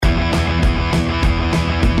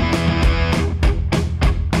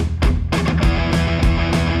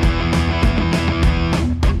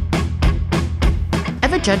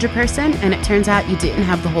judge a person and it turns out you didn't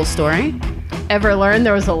have the whole story? Ever learn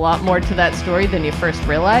there was a lot more to that story than you first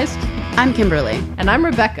realized? I'm Kimberly. And I'm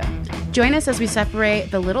Rebecca. Join us as we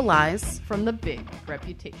separate the little lies from the big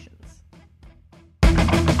reputations.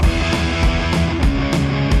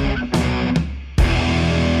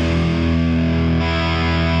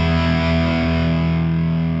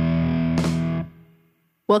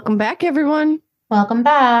 Welcome back, everyone. Welcome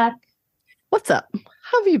back. What's up?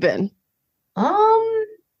 How have you been?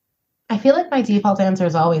 I feel like my default answer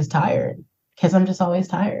is always tired because I'm just always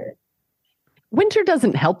tired. Winter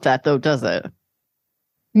doesn't help that though, does it?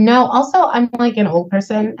 No, also I'm like an old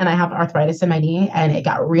person and I have arthritis in my knee and it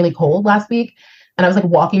got really cold last week and I was like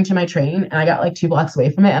walking to my train and I got like 2 blocks away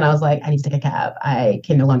from it and I was like, I need to take a cab. I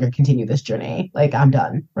can no longer continue this journey. Like I'm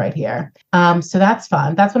done right here. So that's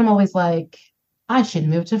fun. That's when I'm always like, I should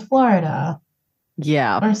move to Florida.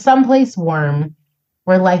 Yeah. Or someplace warm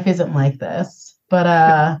where life isn't like this.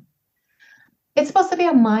 But it's supposed to be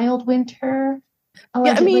a mild winter.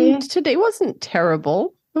 Allegedly. Yeah, I mean, today wasn't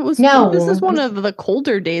terrible. It was no. This is one of the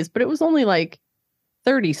colder days, but it was only like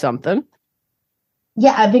 30 something.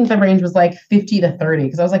 Yeah, I think the range was like 50 to 30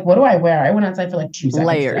 because I was like, what do I wear? I went outside for like 2 seconds.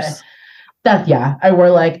 Layers. I wore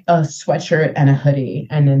like a sweatshirt and a hoodie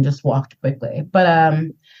and then just walked quickly. But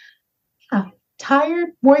yeah,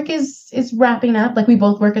 tired. Work is wrapping up. Like we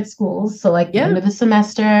both work at schools, so like the end of the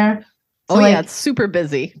semester. So yeah, it's super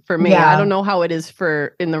busy for me. Yeah. I don't know how it is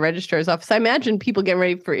for in the registrar's office. I imagine people getting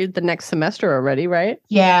ready for the next semester already, right?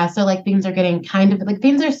 Yeah, so like things are getting kind of like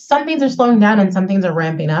some things are slowing down and some things are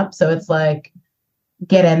ramping up. So it's like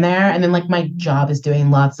get in there, and then like my job is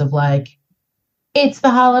doing lots of like it's the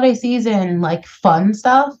holiday season, like fun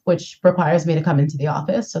stuff, which requires me to come into the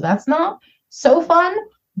office. So that's not so fun,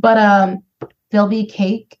 but there'll be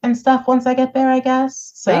cake and stuff once I get there, I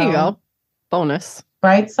guess. So there you go. Bonus.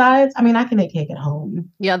 Bright sides. I mean, I can make cake at home.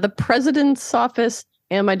 Yeah, the president's office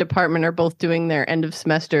and my department are both doing their end of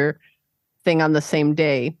semester thing on the same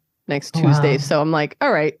day next Tuesday. Wow. So I'm like,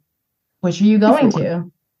 all right. Which are you going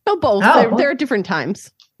to? No, both. They're at different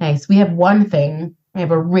times. Nice. We have one thing. We have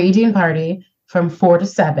a raging party from 4 to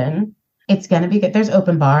 7. It's going to be good. There's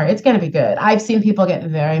open bar. It's going to be good. I've seen people get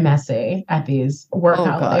very messy at these work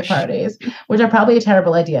holiday parties, which are probably a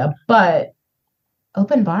terrible idea, but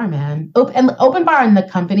open bar, man. Open bar on the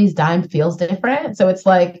company's dime feels different. So it's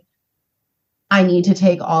like, I need to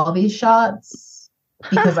take all these shots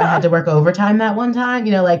because I had to work overtime that one time,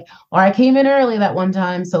 you know, like, or I came in early that one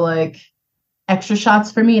time. So like extra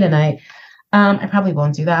shots for me tonight. I probably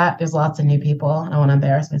won't do that. There's lots of new people. I don't want to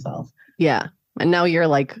embarrass myself. Yeah. And now you're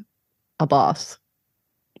like a boss.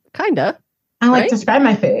 Kinda. I like to describe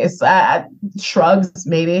my face. Shrugs,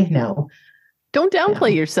 maybe. No. Don't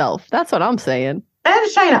downplay yourself. That's what I'm saying.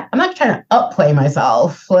 I'm not trying to upplay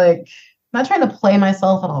myself. Like, I'm not trying to play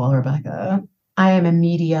myself at all, Rebecca. I am a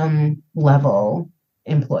medium level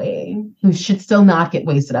employee who should still not get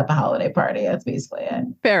wasted at the holiday party. That's basically it.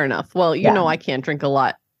 Fair enough. Well, you know, I can't drink a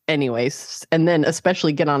lot anyways. And then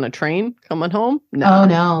especially get on a train coming home. No. Oh,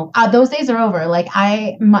 no. Those days are over. Like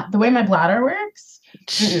the way my bladder works,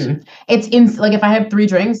 it's like if I have 3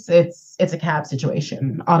 drinks, it's a cab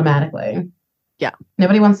situation automatically. Yeah.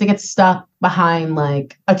 Nobody wants to get stuck behind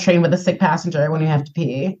like a train with a sick passenger when you have to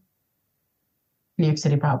pee. New York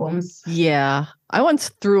City problems. Yeah. I once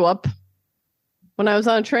threw up when I was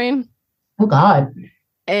on a train. Oh God.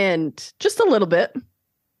 And just a little bit.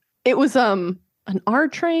 It was an R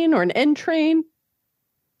train or an N train.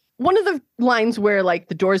 One of the lines where like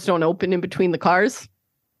the doors don't open in between the cars.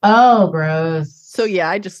 Oh, gross. So yeah,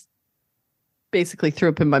 I just basically threw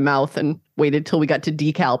up in my mouth and waited till we got to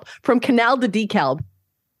DeKalb. From Canal to DeKalb.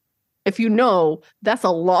 If you know, that's a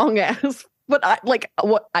long ass. But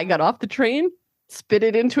I got off the train, spit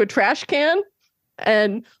it into a trash can,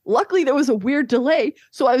 and luckily there was a weird delay,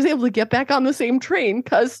 so I was able to get back on the same train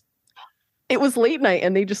because it was late night,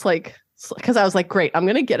 and they just because I was like, great, I'm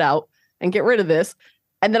gonna get out and get rid of this,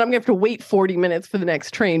 and then I'm gonna have to wait 40 minutes for the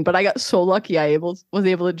next train. But I got so lucky, was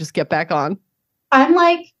able to just get back on. I'm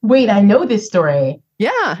like, wait, I know this story.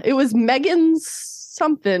 Yeah, it was Megan's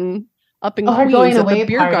something up in Queens at the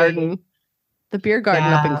beer garden. The beer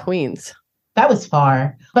garden up in Queens. That was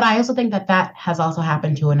far. But I also think that has also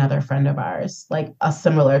happened to another friend of ours, like a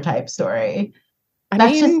similar type story.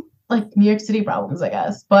 That's just like New York City problems, I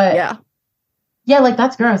guess. But yeah, like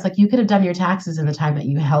that's gross. Like you could have done your taxes in the time that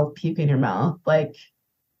you held puke in your mouth. Like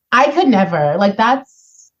I could never. Like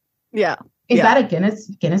that's Is that a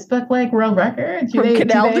Guinness Book like world record? From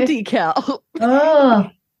Canal to DeKalb. Oh,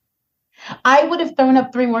 I would have thrown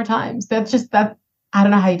up 3 more times. That's just that. I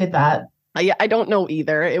don't know how you did that. I don't know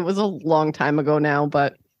either. It was a long time ago now,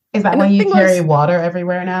 but Is that why you carry water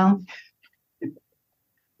everywhere now?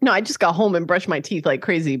 No, I just got home and brushed my teeth like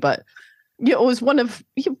crazy, but it was one of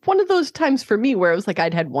those times for me where it was like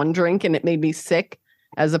I'd had one drink and it made me sick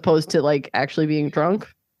as opposed to like actually being drunk.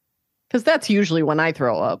 Because that's usually when I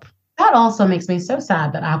throw up. That also makes me so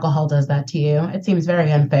sad that alcohol does that to you. It seems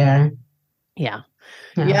very unfair. Yeah.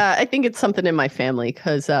 Yeah, I think it's something in my family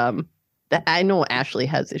because I know Ashley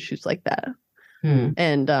has issues like that.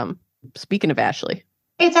 And speaking of Ashley.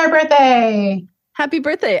 It's our birthday. Happy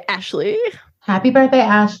birthday, Ashley. Happy birthday,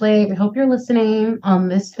 Ashley. We hope you're listening on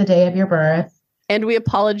the day of your birth. And we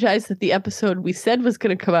apologize that the episode we said was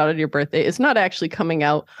going to come out on your birthday is not actually coming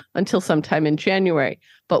out until sometime in January.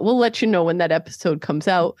 But we'll let you know when that episode comes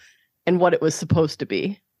out and what it was supposed to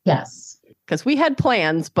be. Yes. Because we had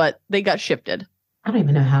plans, but they got shifted. I don't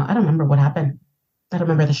even know how. I don't remember what happened. I don't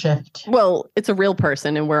remember the shift. Well, it's a real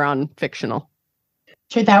person and we're on fictional.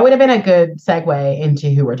 Sure, that would have been a good segue into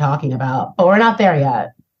who we're talking about, but we're not there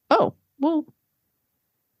yet. Oh, well,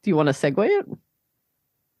 do you want to segue it?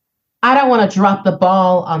 I don't want to drop the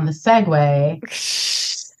ball on the segue.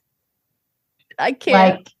 I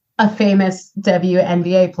can't. Like a famous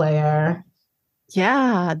WNBA player.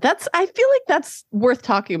 Yeah, I feel like that's worth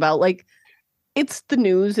talking about. Like, it's the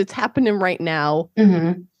news. It's happening right now.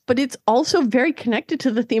 Mm-hmm. But it's also very connected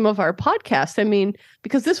to the theme of our podcast. I mean,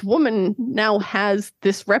 because this woman now has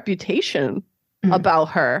this reputation about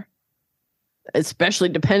her, especially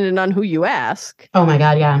depending on who you ask. Oh my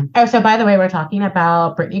God, yeah. Oh, so by the way, we're talking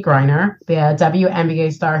about Brittney Griner, the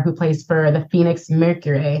WNBA star who plays for the Phoenix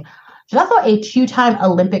Mercury. She's also a 2-time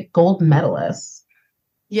Olympic gold medalist.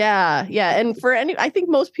 Yeah. And I think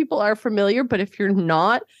most people are familiar, but if you're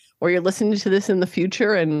not, or you're listening to this in the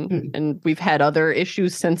future and we've had other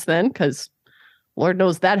issues since then, because Lord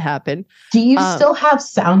knows that happened. Do you still have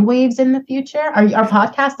sound waves in the future? Are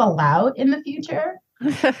podcasts allowed in the future?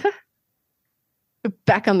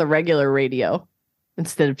 Back on the regular radio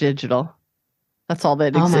instead of digital. That's all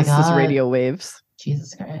that exists is radio waves.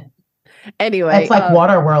 Jesus Christ. Anyway. It's like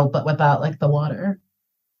Waterworld, but without like the water.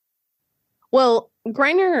 Well,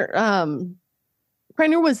 Griner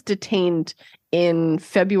was detained in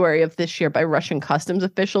February of this year by Russian customs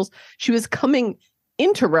officials. She was coming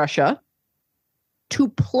into Russia to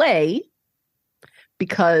play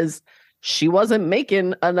because she wasn't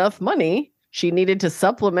making enough money. She needed to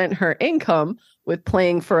supplement her income with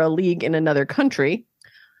playing for a league in another country.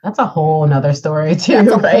 That's a whole nother story too. That's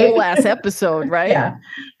a right? whole ass episode, right? Yeah.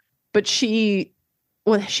 But she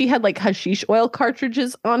had like hashish oil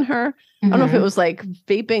cartridges on her. I don't know if it was like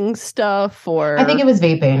vaping stuff or I think it was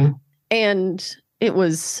vaping. And it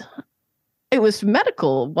was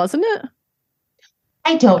medical, wasn't it?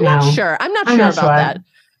 I don't know. I'm not sure about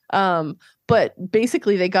that. But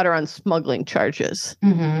basically they got her on smuggling charges.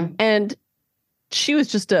 Mm-hmm. And she was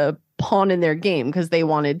just a pawn in their game because they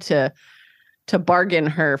wanted to bargain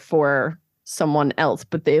her for someone else,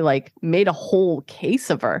 but they like made a whole case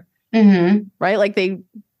of her. Mm-hmm. Right? Like they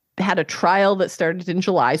had a trial that started in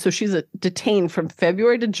July. So she's detained from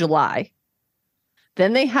February to July.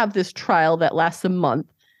 Then they have this trial that lasts a month.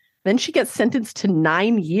 Then she gets sentenced to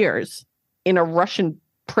 9 years in a Russian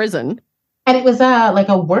prison. And it was like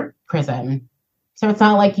a work prison. So it's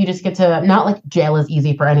not like you just get to, not like jail is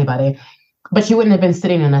easy for anybody, but she wouldn't have been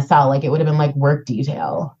sitting in a cell. Like it would have been like work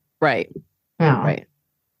detail. Right. Yeah. Right.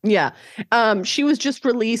 Yeah. She was just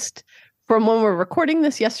released from when we're recording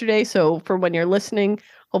this yesterday. So for when you're listening,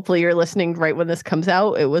 hopefully you're listening right when this comes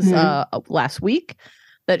out. It was last week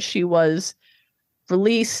that she was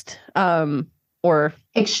released or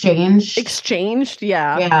exchanged.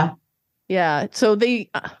 Yeah. So they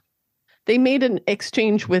made an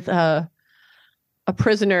exchange with a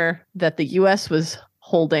prisoner that the U.S. was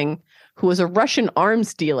holding, who was a Russian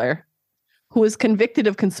arms dealer who was convicted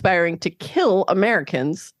of conspiring to kill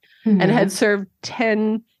Americans and had served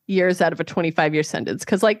 10 years out of a 25-year sentence.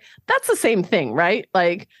 Because like that's the same thing, right?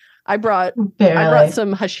 Like I brought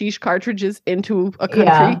some hashish cartridges into a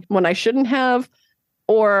country when I shouldn't have,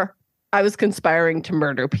 or I was conspiring to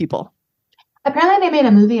murder people. Apparently they made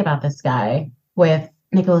a movie about this guy with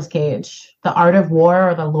Nicolas Cage, The Art of War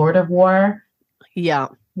or The Lord of War. Yeah.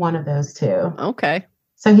 One of those two. Okay.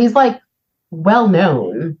 So he's like well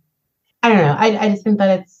known. I don't know. I just think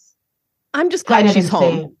that I'm just glad she's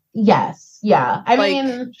home. Yes. Yeah. I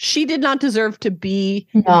mean, she did not deserve to be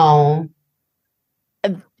a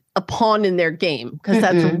pawn in their game because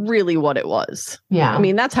that's really what it was. Yeah. I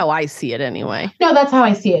mean, that's how I see it anyway. No, that's how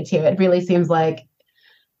I see it too. It really seems like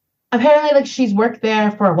apparently like she's worked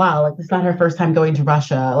there for a while. Like it's not her first time going to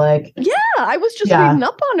Russia. Like yeah, I was just reading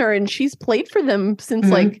up on her and she's played for them since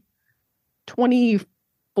like 2014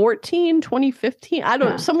 2014, 2015. I don't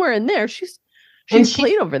know, somewhere in there. She's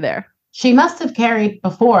played over there. She must have carried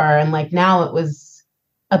before, and like now it was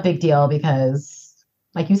a big deal because,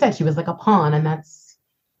 like you said, she was like a pawn, and that's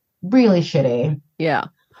really shitty. Yeah.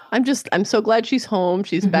 I'm so glad she's home.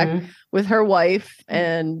 She's back with her wife,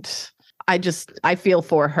 and I feel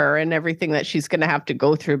for her and everything that she's going to have to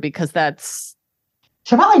go through, because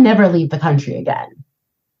she'll probably never leave the country again.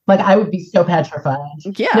 Like, I would be so petrified.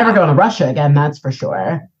 Yeah. Never going to Russia again, that's for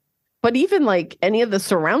sure. But even like any of the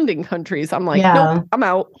surrounding countries, I'm like, nope, I'm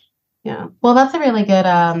out. Yeah. Well, that's a really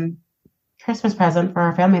good Christmas present for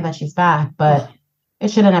our family that she's back, but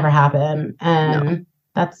it should have never happened. And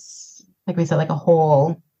that's, like we said, like a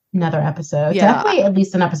whole another episode. Yeah. Definitely at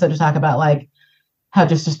least an episode to talk about like how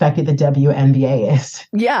disrespected the WNBA is.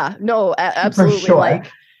 Yeah. No, absolutely. For sure.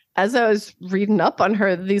 Like, as I was reading up on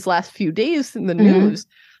her these last few days in the news,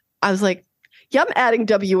 I was like, yeah, I'm adding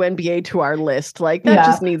WNBA to our list. Like, that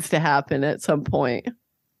just needs to happen at some point.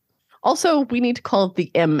 Also, we need to call it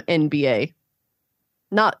the MNBA.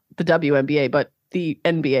 Not the WNBA, but the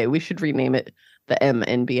NBA. We should rename it the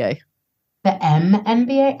MNBA. The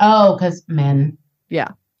MNBA? Oh, because men. Yeah.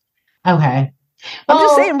 Okay. I'm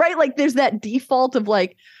just saying, right? Like, there's that default of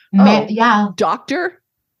like, doctor,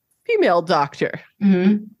 female doctor.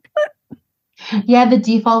 Mm-hmm. Yeah, the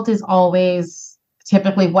default is always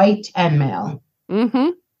typically white and male. Mm-hmm.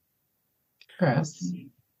 Gross.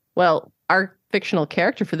 Well, our fictional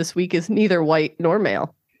character for this week is neither white nor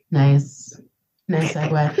male. Nice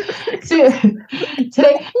segue. So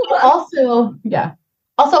today,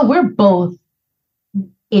 also we're both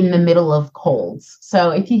in the middle of colds.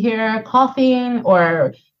 So if you hear coughing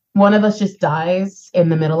or one of us just dies in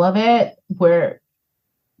the middle of it,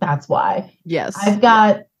 that's why. Yes. I've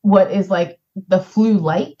got what is like the flu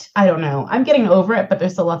light. I don't know. I'm getting over it, but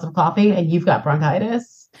there's still lots of coughing, and you've got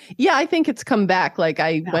bronchitis. Yeah, I think it's come back. Like,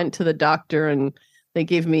 I went to the doctor and they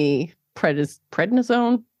gave me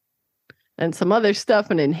prednisone and some other stuff,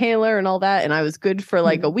 an inhaler and all that. And I was good for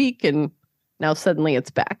like a week, and now suddenly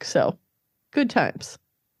it's back. So good times.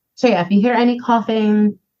 So yeah, if you hear any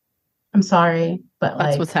coughing, I'm sorry, but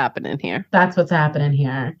that's what's happening here. That's what's happening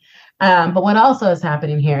here. But what also is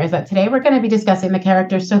happening here is that today we're going to be discussing the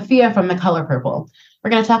character Sophia from The Color Purple. We're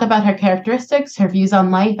going to talk about her characteristics, her views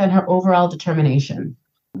on life, and her overall determination.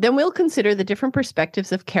 Then we'll consider the different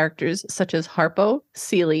perspectives of characters such as Harpo,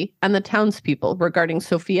 Celie, and the townspeople regarding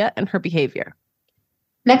Sophia and her behavior.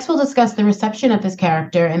 Next, we'll discuss the reception of this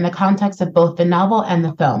character in the context of both the novel and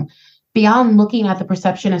the film. Beyond looking at the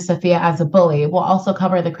perception of Sophia as a bully, we'll also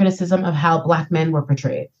cover the criticism of how Black men were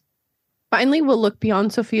portrayed. Finally, we'll look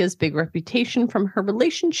beyond Sophia's big reputation, from her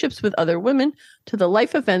relationships with other women to the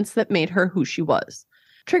life events that made her who she was.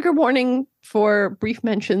 Trigger warning for brief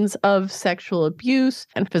mentions of sexual abuse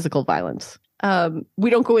and physical violence. We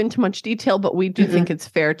don't go into much detail, but we do think it's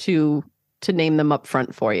fair to name them up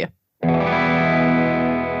front for you.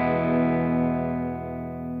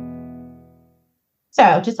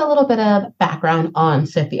 So just a little bit of background on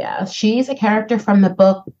Sophia. She's a character from the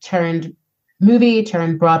book turned movie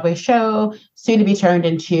turned Broadway show, soon to be turned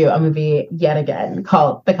into a movie yet again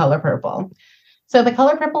called The Color Purple. So The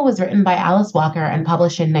Color Purple was written by Alice Walker and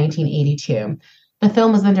published in 1982. The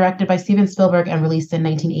film was then directed by Steven Spielberg and released in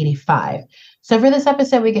 1985. So for this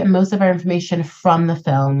episode, we get most of our information from the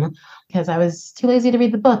film because I was too lazy to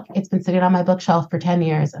read the book. It's been sitting on my bookshelf for 10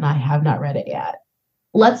 years and I have not read it yet.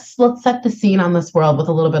 Let's set the scene on this world with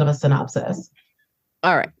a little bit of a synopsis.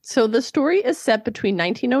 All right. So the story is set between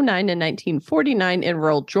 1909 and 1949 in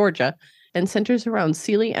rural Georgia and centers around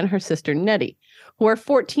Celie and her sister Nettie, who are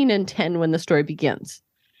 14 and 10 when the story begins.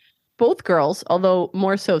 Both girls, although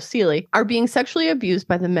more so Celie, are being sexually abused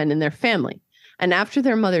by the men in their family. And after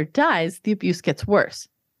their mother dies, the abuse gets worse.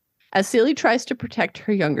 As Celie tries to protect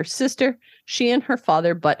her younger sister, she and her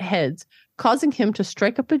father butt heads, causing him to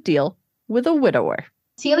strike up a deal with a widower.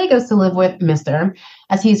 Celie goes to live with Mr.,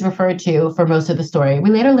 as he's referred to for most of the story.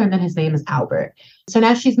 We later learn that his name is Albert. So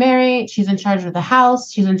now she's married, she's in charge of the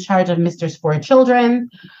house, she's in charge of Mr.'s 4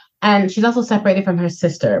 children, and she's also separated from her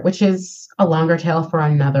sister, which is a longer tale for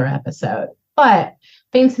another episode. But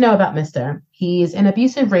things to know about Mr. He's an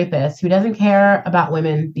abusive rapist who doesn't care about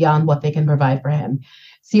women beyond what they can provide for him.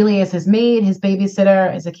 Celie is his maid, his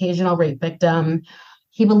babysitter, his occasional rape victim.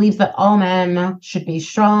 He believes that all men should be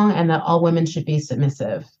strong and that all women should be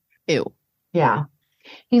submissive. Ew. Yeah.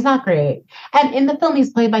 He's not great. And in the film,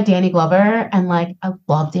 he's played by Danny Glover. And like, I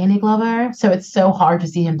love Danny Glover. So it's so hard to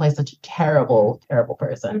see him play such a terrible, terrible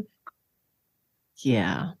person.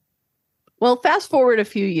 Yeah. Well, fast forward a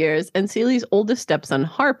few years and Celie's oldest stepson,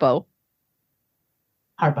 Harpo.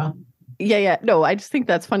 Harpo. Yeah. No, I just think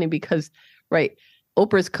that's funny because, right,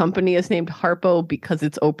 Oprah's company is named Harpo because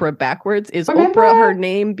it's Oprah backwards. Is Remember? Oprah her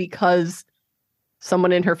name because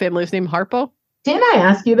someone in her family is named Harpo? Didn't I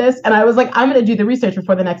ask you this? And I was like, I'm going to do the research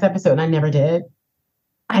before the next episode. And I never did.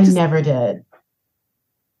 I never did.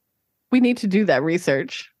 We need to do that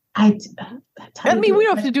research. I mean, we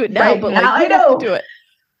don't have to do it now, but now, like, I know. have to do it.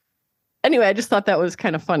 Anyway, I just thought that was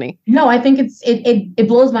kind of funny. No, I think it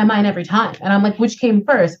blows my mind every time. And I'm like, which came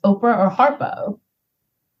first, Oprah or Harpo?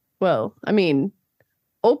 Well, I mean,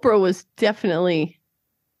 Oprah was definitely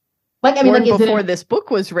before this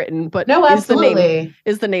book was written, but no, absolutely.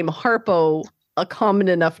 Is the name Harpo a common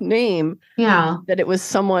enough name? Yeah. That it was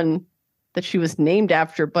someone that she was named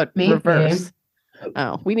after, but Maybe. Reverse.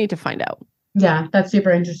 Oh, we need to find out. Yeah, that's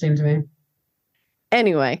super interesting to me.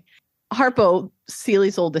 Anyway, Harpo,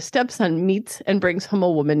 Celie's oldest stepson, meets and brings home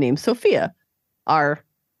a woman named Sophia, our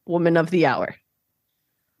woman of the hour.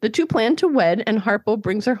 The two plan to wed, and Harpo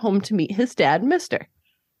brings her home to meet his dad, Mr.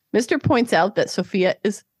 Mr. points out that Sophia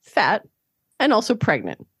is fat and also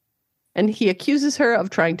pregnant, and he accuses her of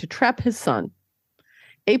trying to trap his son.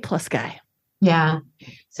 A+ guy. Yeah.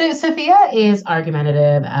 So Sophia is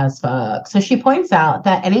argumentative as fuck. So she points out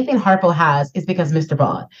that anything Harpo has is because Mr.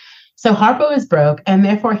 bought. So Harpo is broke, and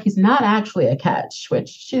therefore he's not actually a catch, which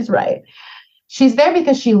she's right. She's there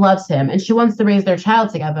because she loves him, and she wants to raise their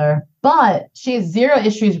child together, but she has zero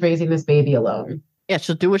issues raising this baby alone. Yeah,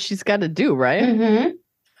 she'll do what she's got to do, right? Mm-hmm.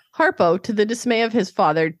 Harpo, to the dismay of his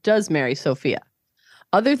father, does marry Sophia.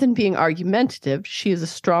 Other than being argumentative, she is a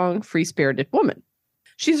strong, free-spirited woman.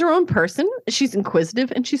 She's her own person, she's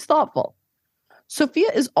inquisitive, and she's thoughtful. Sophia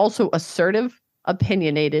is also assertive,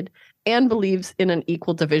 opinionated, and believes in an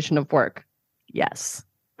equal division of work. Yes.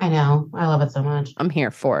 I know. I love it so much. I'm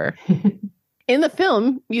here for her. In the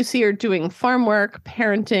film, you see her doing farm work,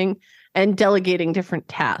 parenting, and delegating different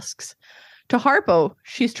tasks. To Harpo,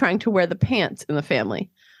 she's trying to wear the pants in the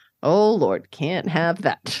family. Oh, Lord, can't have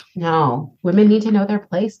that. No. Women need to know their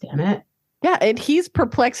place, damn it. Yeah, and he's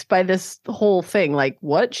perplexed by this whole thing. Like,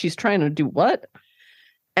 what? She's trying to do what?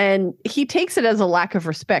 And he takes it as a lack of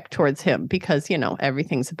respect towards him because, you know,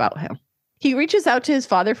 everything's about him. He reaches out to his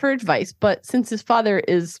father for advice, but since his father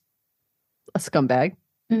is a scumbag,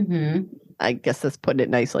 I guess that's putting it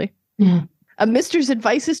nicely, Mister's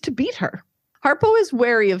advice is to beat her. Harpo is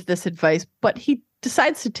wary of this advice, but he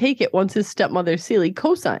decides to take it once his stepmother, Celie,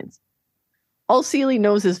 co-signs. All Celie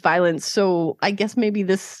knows is violence, so I guess maybe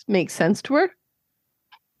this makes sense to her?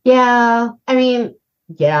 Yeah, I mean,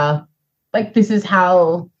 yeah. Like, this is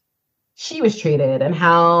how she was treated and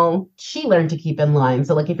how she learned to keep in line.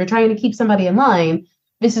 So, like, if you're trying to keep somebody in line,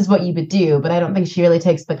 this is what you would do. But I don't think she really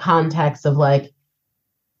takes the context of, like,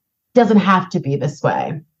 doesn't have to be this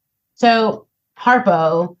way. So,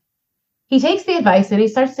 Harpo, he takes the advice and he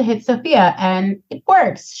starts to hit Sophia, and it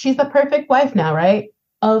works. She's the perfect wife now, right?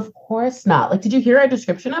 Of course not. Like, did you hear a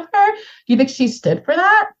description of her? Do you think she stood for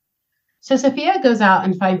that? So Sophia goes out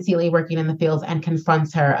and finds Celie working in the fields and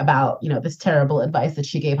confronts her about, you know, this terrible advice that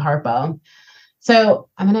she gave Harpo. So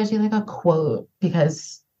I'm going to do like a quote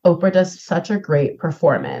because Oprah does such a great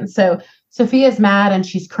performance. So Sophia's mad and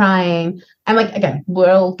she's crying. And like, again,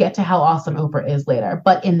 we'll get to how awesome Oprah is later.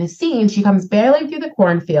 But in this scene, she comes barely through the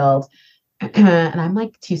cornfield. And I'm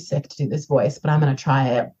like too sick to do this voice, but I'm going to try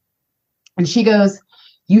it. And she goes,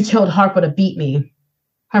 "You told Harpo to beat me."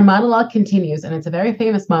 Her monologue continues, and it's a very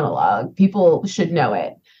famous monologue. People should know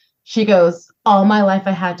it. She goes, "All my life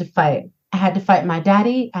I had to fight. I had to fight my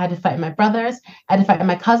daddy. I had to fight my brothers. I had to fight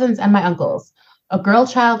my cousins and my uncles. A girl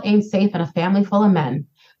child ain't safe in a family full of men.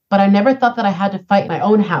 But I never thought that I had to fight my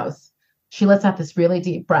own house." She lets out this really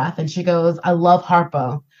deep breath, and she goes, "I love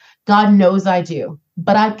Harpo. God knows I do.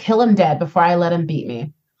 But I'd kill him dead before I let him beat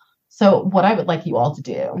me." So what I would like you all to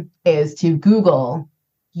do is to Google,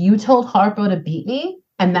 "You told Harpo to beat me,"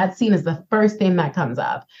 and that scene is the first thing that comes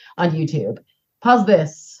up on YouTube. Pause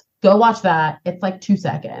this. Go watch that. It's like 2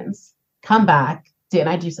 seconds. Come back. Didn't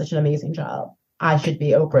I do such an amazing job? I should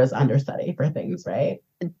be Oprah's understudy for things, right?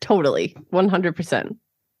 Totally. 100%.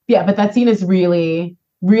 Yeah, but that scene is really,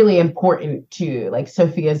 really important to like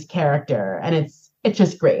Sophia's character. And it's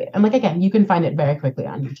just great. And like, again, you can find it very quickly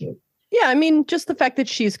on YouTube. Yeah, I mean, just the fact that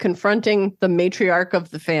she's confronting the matriarch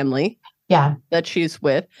of the family that she's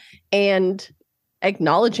with and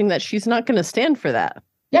acknowledging that she's not going to stand for that.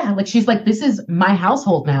 Yeah, like she's like, this is my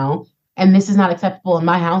household now, and this is not acceptable in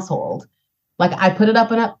my household. Like I put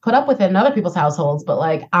up with it in other people's households, but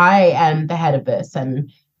like I am the head of this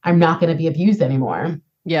and I'm not going to be abused anymore.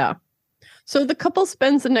 Yeah. So the couple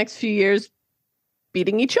spends the next few years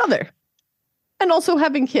beating each other and also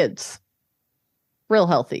having kids. Real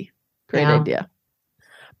healthy. Great idea.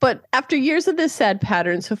 But after years of this sad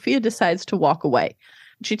pattern, Sophia decides to walk away.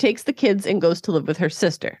 She takes the kids and goes to live with her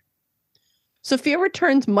sister. Sophia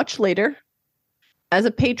returns much later as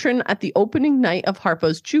a patron at the opening night of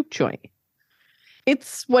Harpo's juke joint.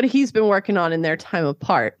 It's what he's been working on in their time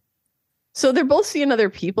apart. So they're both seeing other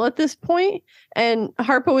people at this point, and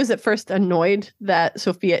Harpo is at first annoyed that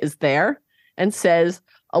Sophia is there and says,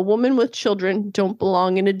 "A woman with children don't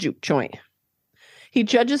belong in a juke joint." He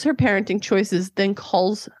judges her parenting choices, then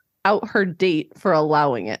calls out her date for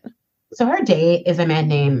allowing it. So her date is a man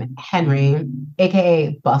named Henry,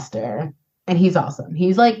 aka Buster, and he's awesome.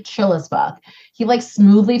 He's like chill as fuck. He like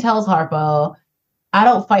smoothly tells Harpo, "I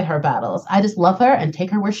don't fight her battles. I just love her and take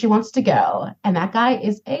her where she wants to go." And that guy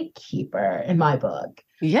is a keeper in my book.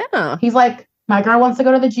 Yeah. He's like, "My girl wants to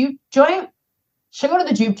go to the juke joint. She'll go to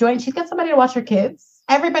the juke joint. She's got somebody to watch her kids.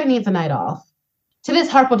 Everybody needs a night off." To this,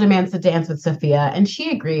 Harpo demands to dance with Sophia, and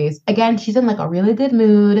she agrees. Again, she's in like a really good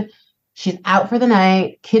mood. She's out for the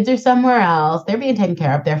night. Kids are somewhere else. They're being taken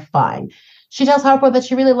care of. They're fine. She tells Harpo that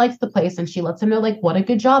she really likes the place, and she lets him know like what a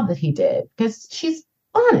good job that he did, because she's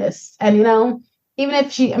honest. And even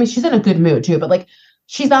if she's in a good mood too, but like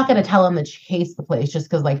she's not going to tell him that she hates the place just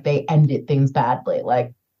because like they ended things badly.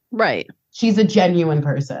 Like, right. She's a genuine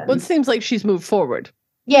person. Well, it seems like she's moved forward.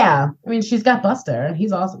 Yeah. I mean, she's got Buster, and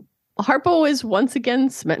he's awesome. Harpo is once again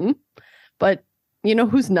smitten, but you know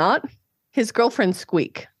who's not? His girlfriend,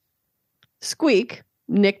 Squeak. Squeak,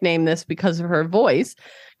 nicknamed this because of her voice,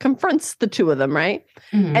 confronts the two of them, right?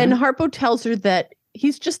 Mm-hmm. And Harpo tells her that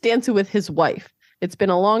he's just dancing with his wife. It's been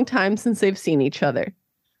a long time since they've seen each other.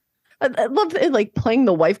 I love it, like playing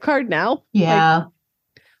the wife card now. Yeah.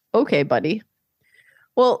 Like, okay, buddy.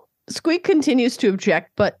 Well, Squeak continues to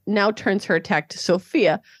object, but now turns her attack to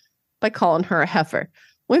Sophia by calling her a heifer.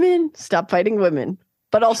 Women, stop fighting women.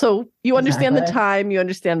 But also, you understand the time, you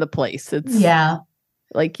understand the place. It's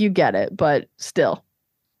like you get it, but still.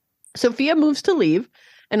 Sophia moves to leave,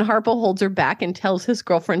 and Harpo holds her back and tells his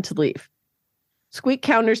girlfriend to leave. Squeak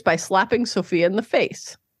counters by slapping Sophia in the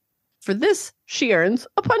face. For this, she earns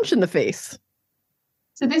a punch in the face.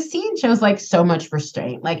 So this scene shows like so much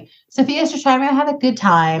restraint. Like Sophia's just trying to have a good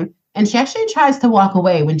time, and she actually tries to walk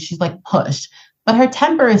away when she's like pushed. But her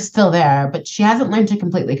temper is still there, but she hasn't learned to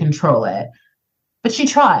completely control it. But she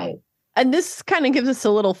tried. And this kind of gives us a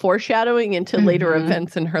little foreshadowing into later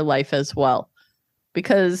events in her life as well.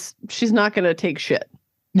 Because she's not going to take shit.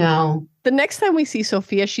 No. The next time we see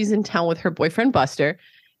Sophia, she's in town with her boyfriend, Buster,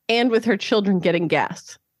 and with her children getting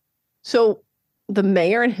gas. So the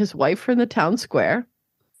mayor and his wife are in the town square.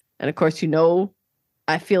 And of course,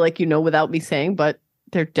 I feel like without me saying, but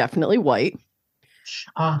they're definitely white.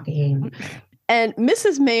 Shocking. And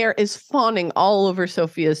Mrs. Mayer is fawning all over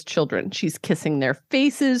Sophia's children. She's kissing their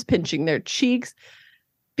faces, pinching their cheeks,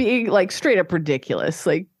 being like straight up ridiculous.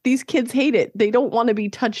 Like these kids hate it. They don't want to be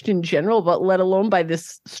touched in general, but let alone by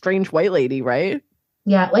this strange white lady, right?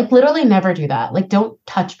 Yeah, like literally never do that. Like don't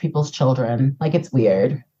touch people's children. Like it's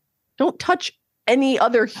weird. Don't touch any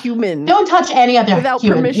other human. Don't touch any other without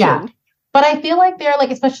human. Permission. Yeah. But I feel like they're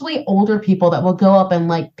like, especially older people that will go up and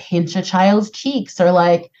like pinch a child's cheeks or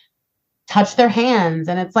like touch their hands.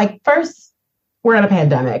 And it's like, first, we're in a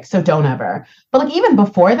pandemic, so don't ever. But like even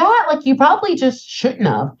before that, like you probably just shouldn't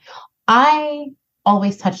have. I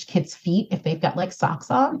always touch kids' feet if they've got like socks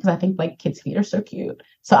on, because I think like kids' feet are so cute.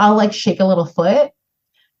 So I'll like shake a little foot,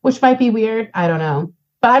 which might be weird. I don't know.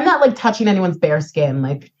 But I'm not like touching anyone's bare skin.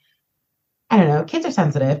 Like, I don't know. Kids are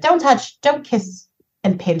sensitive. Don't kiss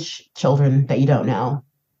and pinch children that you don't know.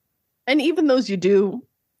 And even those you do,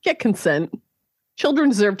 get consent. Children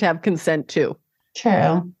deserve to have consent too.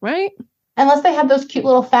 True. Right? Unless they have those cute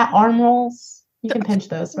little fat arm rolls. You can pinch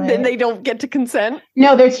those, right? Then they don't get to consent?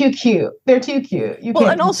 No, they're too cute. They're too cute.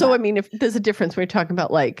 And also, I mean, if there's a difference when you're talking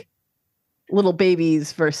about like little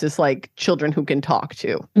babies versus like children who can talk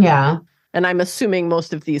too. Yeah. And I'm assuming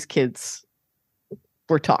most of these kids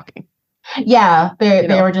were talking. Yeah,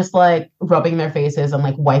 they were just like rubbing their faces and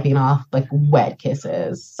like wiping off like wet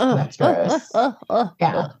kisses. That's gross.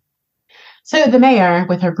 Yeah. So the mayor,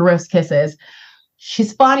 with her gross kisses,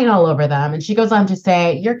 she's fawning all over them, and she goes on to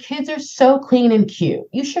say, "Your kids are so clean and cute.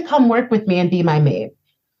 You should come work with me and be my maid."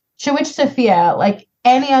 To which Sophia, like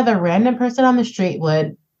any other random person on the street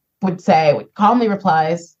would calmly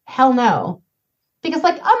replies, "Hell no." Because,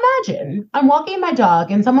 like, imagine I'm walking my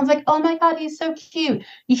dog and someone's like, "Oh my God, he's so cute.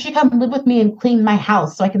 You should come live with me and clean my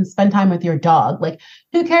house so I can spend time with your dog." Like,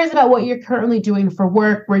 who cares about what you're currently doing for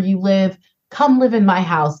work, where you live? Come live in my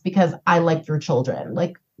house because I like your children.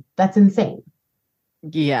 Like, that's insane.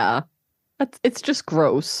 Yeah. It's just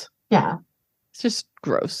gross. Yeah. It's just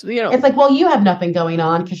gross. It's like, well, you have nothing going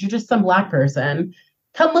on because you're just some Black person.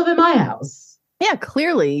 Come live in my house. Yeah,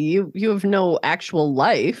 clearly you have no actual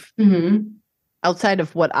life outside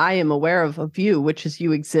of what I am aware of you, which is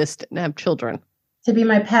you exist and have children. To be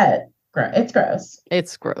my pet. It's gross.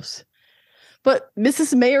 It's gross. But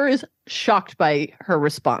Mrs. Mayer is shocked by her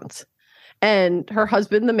response. And her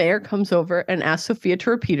husband, the mayor, comes over and asks Sophia to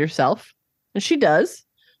repeat herself. And she does.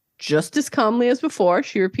 Just as calmly as before,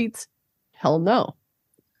 she repeats, hell no.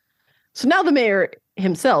 So now the mayor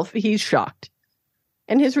himself, he's shocked.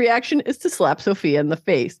 And his reaction is to slap Sophia in the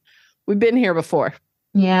face. We've been here before.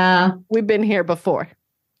 Yeah. We've been here before.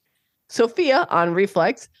 Sophia, on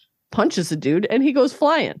reflex, punches a dude and he goes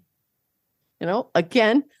flying. You know,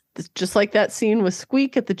 again, just like that scene with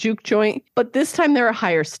Squeak at the juke joint, but this time there are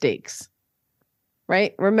higher stakes,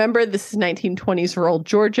 right? Remember, this is 1920s rural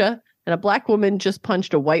Georgia, and a black woman just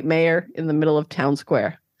punched a white mayor in the middle of town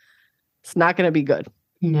square. It's not going to be good.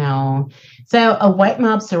 No. So a white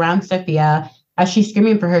mob surrounds Sophia as she's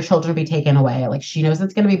screaming for her children to be taken away. Like, she knows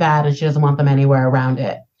it's going to be bad and she doesn't want them anywhere around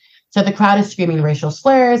it. So the crowd is screaming racial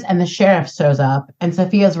slurs and the sheriff shows up, and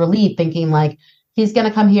Sophia's relieved, thinking like, he's going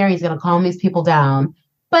to come here, he's going to calm these people down.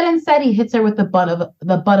 But instead he hits her with the butt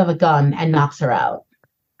of a gun and knocks her out.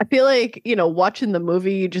 I feel like, you know, watching the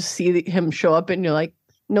movie, you just see him show up and you're like,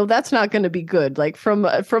 no, that's not going to be good. Like from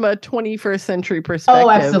a 21st century perspective. Oh,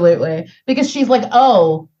 absolutely. Because she's like,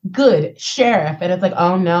 oh, good, sheriff. And it's like,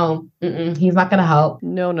 oh, no, he's not going to help.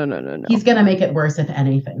 No. He's going to make it worse, if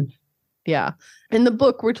anything. Yeah. In the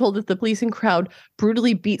book, we're told that the policing crowd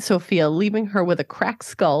brutally beat Sophia, leaving her with a cracked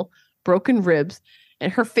skull, broken ribs,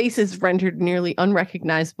 and her face is rendered nearly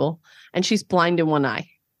unrecognizable, and she's blind in one eye.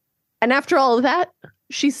 And after all of that,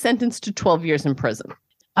 she's sentenced to 12 years in prison.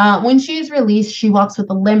 When she is released, she walks with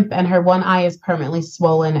a limp and her one eye is permanently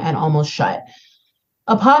swollen and almost shut.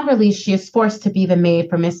 Upon release, she is forced to be the maid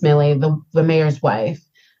for Miss Millie, the mayor's wife.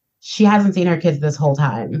 She hasn't seen her kids this whole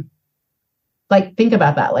time. Like, think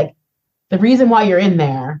about that. Like, the reason why you're in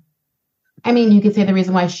there, I mean, you could say the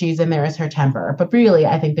reason why she's in there is her temper, but really,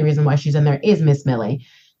 I think the reason why she's in there is Miss Millie.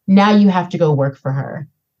 Now you have to go work for her.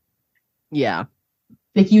 Yeah.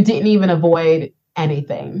 Like, you didn't even avoid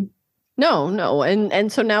anything. No.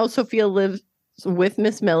 And so now Sophia lives with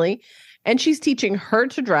Miss Millie, and she's teaching her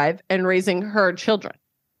to drive and raising her children.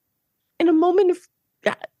 In a moment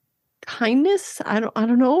of kindness, I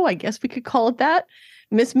don't know, I guess we could call it that,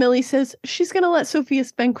 Miss Millie says she's going to let Sophia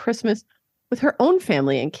spend Christmas with her own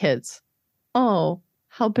family and kids. Oh,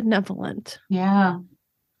 how benevolent. Yeah.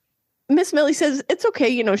 Miss Millie says it's okay,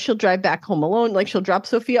 you know, she'll drive back home alone. Like, she'll drop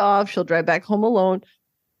Sophia off, she'll drive back home alone,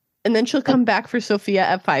 and then she'll come back for Sophia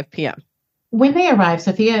at 5 p.m. When they arrive,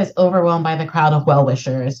 Sophia is overwhelmed by the crowd of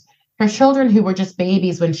well-wishers. Her children, who were just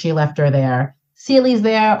babies when she left her there. Celie's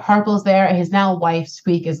there, Harple's there, and his now wife,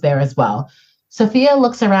 Squeak, is there as well. Sophia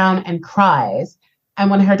looks around and cries.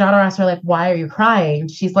 And when her daughter asks her, like, why are you crying?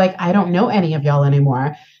 She's like, I don't know any of y'all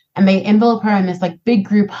anymore. And they envelope her in this like big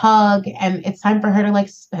group hug. And it's time for her to like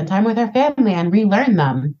spend time with her family and relearn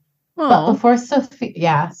them. Aww. But before Sophia,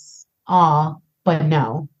 yes, but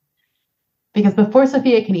no. Because before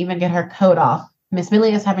Sophia can even get her coat off, Miss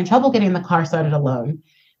Millie is having trouble getting the car started alone.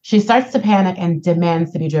 She starts to panic and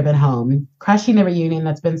demands to be driven home, crushing the reunion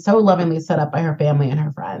that's been so lovingly set up by her family and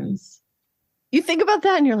her friends. You think about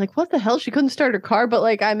that and you're like, what the hell? She couldn't start her car, but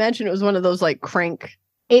like, I imagine it was one of those like crank.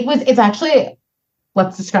 It's actually,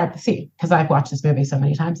 let's describe the scene, because I've watched this movie so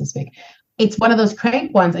many times this week. It's one of those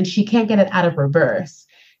crank ones and she can't get it out of reverse.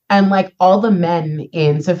 And like all the men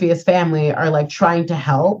in Sophia's family are like trying to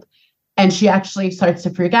help. And she actually starts to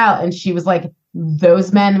freak out. And she was like,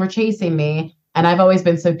 those men were chasing me. And I've always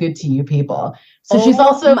been so good to you people. So she's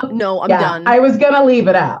also, I'm done. I was going to leave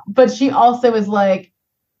it out. But she also is like,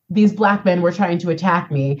 these black men were trying to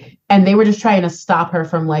attack me. And they were just trying to stop her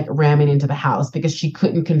from like ramming into the house because she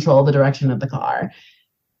couldn't control the direction of the car.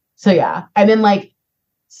 So yeah. And then like,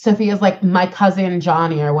 Sophia's like, my cousin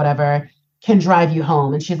Johnny or whatever can drive you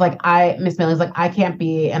home. And she's like, Miss Millie's like, I can't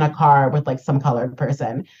be in a car with like some colored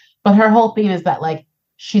person. But her whole thing is that like,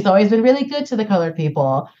 she's always been really good to the colored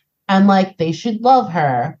people and like, they should love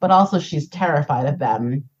her, but also she's terrified of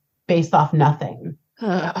them based off nothing.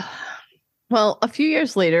 Well, a few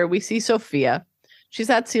years later, we see Sophia. She's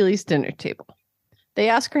at Celie's dinner table. They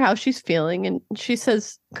ask her how she's feeling, and she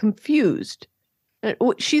says, confused. And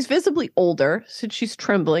she's visibly older, so she's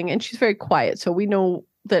trembling, and she's very quiet. So we know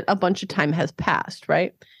that a bunch of time has passed,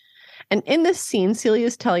 right? And in this scene, Celia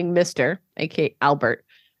is telling Mr., aka Albert,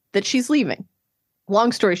 that she's leaving.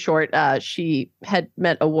 Long story short, she had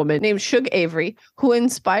met a woman named Shug Avery, who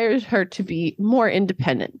inspires her to be more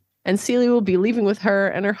independent. And Celia will be leaving with her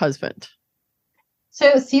and her husband.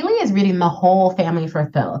 So Celie is reading the whole family for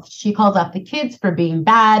filth. She calls out the kids for being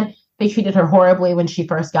bad. They treated her horribly when she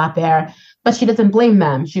first got there, but she doesn't blame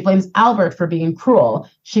them. She blames Albert for being cruel.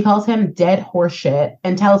 She calls him dead horseshit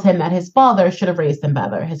and tells him that his father should have raised him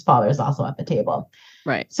better. His father is also at the table.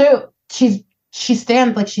 Right. So she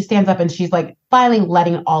stands up and she's like finally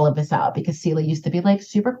letting all of this out because Celie used to be like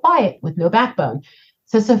super quiet with no backbone.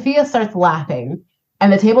 So Sophia starts laughing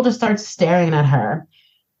and the table just starts staring at her.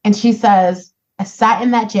 And she says, I sat in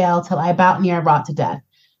that jail till I about near rot to death.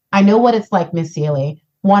 I know what it's like, Miss Celie.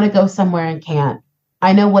 Want to go somewhere and can't.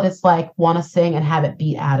 I know what it's like, want to sing and have it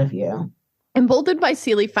beat out of you. Emboldened by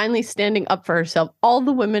Celie finally standing up for herself, all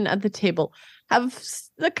the women at the table have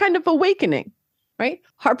the kind of awakening, right?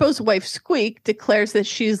 Harpo's wife, Squeak, declares that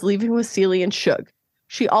she is leaving with Celie and Shug.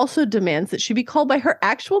 She also demands that she be called by her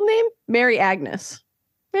actual name, Mary Agnes.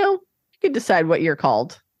 You can decide what you're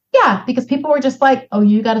called. Yeah, because people were just like, oh,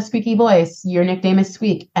 you got a squeaky voice. Your nickname is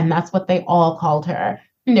Squeak. And that's what they all called her.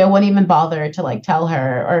 No one even bothered to like tell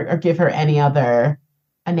her or give her any other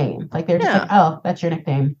a name. Like they're just like, oh, that's your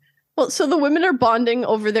nickname. Well, so the women are bonding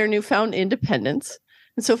over their newfound independence.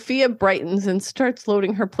 And Sophia brightens and starts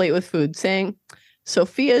loading her plate with food, saying,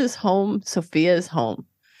 Sophia is home. Sophia is home.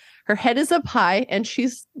 Her head is up high and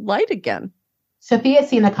she's light again. Sophia's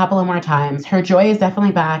seen a couple of more times. Her joy is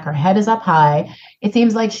definitely back. Her head is up high. It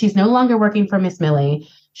seems like she's no longer working for Miss Millie.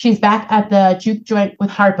 She's back at the juke joint with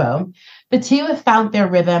Harpo. The two have found their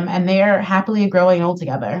rhythm and they're happily growing old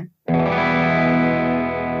together.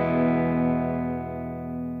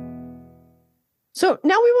 So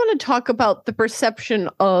now we want to talk about the perception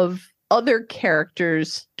of other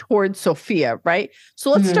characters towards Sophia, right? So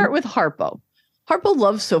let's start with Harpo. Harpo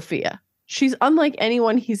loves Sophia. She's unlike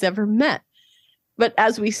anyone he's ever met. But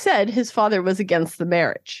as we said, his father was against the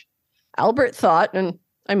marriage. Albert thought, and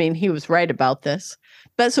I mean, he was right about this,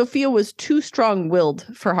 that Sophia was too strong-willed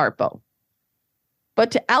for Harpo.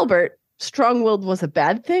 But to Albert, strong-willed was a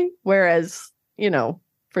bad thing, whereas,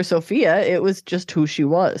 for Sophia, it was just who she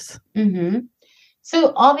was. Mm-hmm.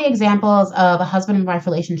 So all the examples of a husband and wife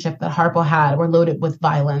relationship that Harpo had were loaded with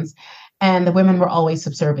violence, and the women were always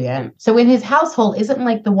subservient. So in his household isn't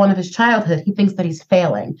like the one of his childhood. He thinks that he's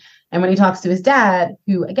failing. And when he talks to his dad,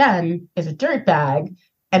 who, again, is a dirtbag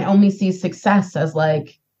and only sees success as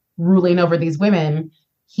like ruling over these women,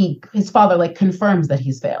 his father like confirms that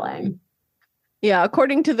he's failing. Yeah,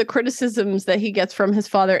 according to the criticisms that he gets from his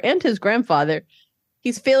father and his grandfather,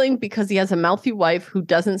 he's failing because he has a mouthy wife who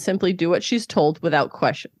doesn't simply do what she's told without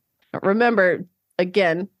question. But remember,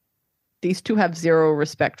 again, these two have zero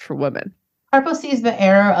respect for women. Harpo sees the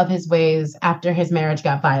error of his ways after his marriage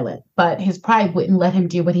got violent, but his pride wouldn't let him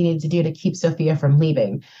do what he needed to do to keep Sophia from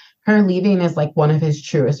leaving. Her leaving is like one of his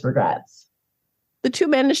truest regrets. The two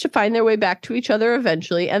manage to find their way back to each other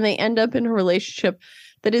eventually, and they end up in a relationship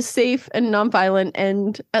that is safe and nonviolent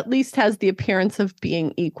and at least has the appearance of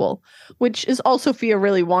being equal, which is all Sophia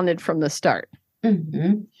really wanted from the start.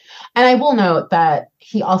 Mm-hmm. And I will note that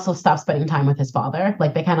he also stopped spending time with his father,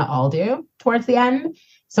 like they kind of all do towards the end.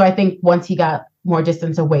 So I think once he got more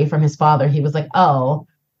distance away from his father, he was like, oh,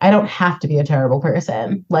 I don't have to be a terrible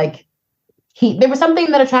person. Like there was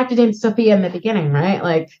something that attracted him to Sophia in the beginning, right?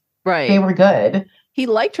 Like right. They were good. He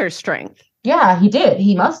liked her strength. Yeah, he did.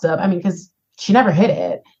 He must have. I mean, because she never hid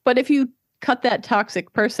it. But if you cut that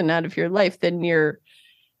toxic person out of your life, then you're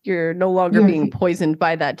no longer being poisoned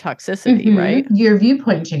by that toxicity, right? Your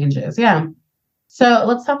viewpoint changes. Yeah. So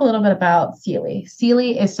let's talk a little bit about Celie.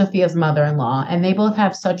 Celie is Sophia's mother-in-law, and they both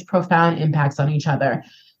have such profound impacts on each other.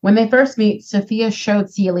 When they first meet, Sophia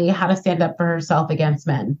showed Celie how to stand up for herself against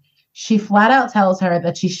men. She flat out tells her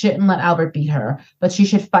that she shouldn't let Albert beat her, but she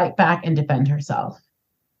should fight back and defend herself.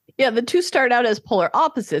 Yeah, the two start out as polar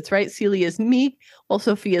opposites, right? Celie is meek, while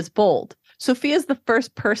Sophia is bold. Sophia is the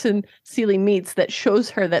first person Celie meets that shows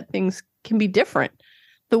her that things can be different.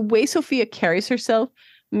 The way Sophia carries herself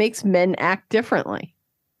makes men act differently.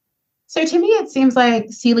 So to me, it seems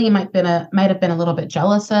like Celie might have been a little bit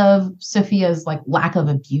jealous of Sophia's like lack of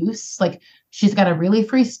abuse. Like she's got a really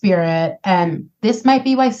free spirit, and this might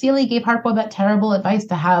be why Celie gave Harpo that terrible advice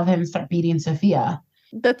to have him start beating Sophia.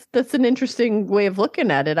 That's an interesting way of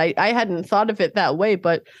looking at it. I hadn't thought of it that way,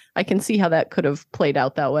 but I can see how that could have played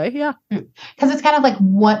out that way. Yeah. Because it's kind of like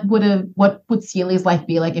what would Celie's life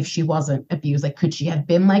be like if she wasn't abused? Like, could she have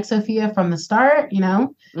been like Sophia from the start?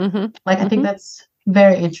 I think that's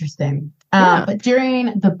very interesting. Yeah. But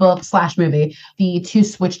during the book/movie, the two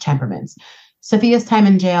switched temperaments. Sophia's time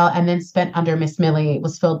in jail and then spent under Miss Millie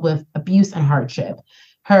was filled with abuse and hardship.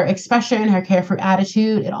 Her expression, her carefree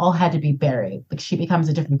attitude, it all had to be buried. Like she becomes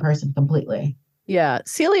a different person completely. Yeah.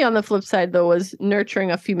 Celie, on the flip side, though, was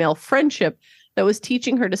nurturing a female friendship that was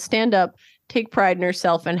teaching her to stand up, take pride in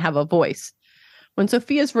herself, and have a voice. When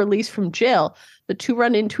Sophia's released from jail, the two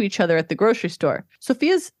run into each other at the grocery store.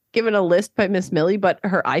 Sophia's given a list by Miss Millie, but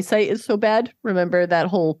her eyesight is so bad. Remember that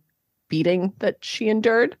whole beating that she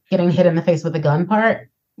endured? Getting hit in the face with a gun part?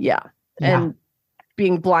 Yeah. And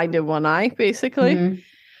being blind in one eye, basically.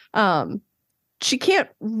 Mm-hmm. She can't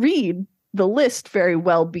read the list very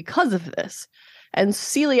well because of this. And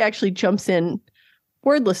Celie actually jumps in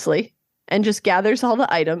wordlessly and just gathers all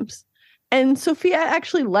the items. And Sophia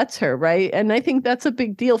actually lets her, right? And I think that's a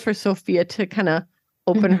big deal for Sophia to kind of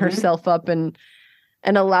open herself up and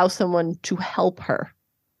allow someone to help her.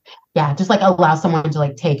 Yeah, just like allow someone to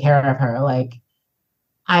like take care of her. Like,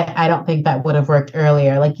 I don't think that would have worked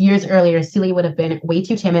earlier. Like years earlier, Celie would have been way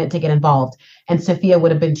too timid to get involved, and Sophia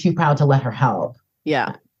would have been too proud to let her help.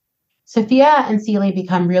 Yeah. Sophia and Celie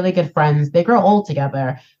become really good friends. They grow old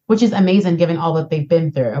together, which is amazing given all that they've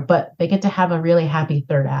been through, but they get to have a really happy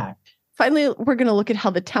third act. Finally, we're going to look at how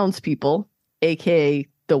the townspeople, aka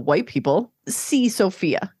the white people, see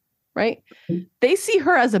Sophia, right? Mm-hmm. They see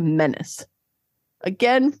her as a menace.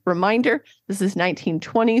 Again, reminder, this is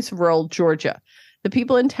 1920s rural Georgia. The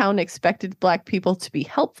people in town expected Black people to be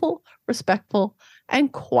helpful, respectful,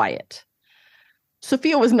 and quiet.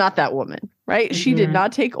 Sophia was not that woman, right? Mm-hmm. She did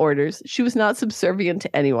not take orders. She was not subservient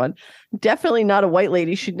to anyone. Definitely not a white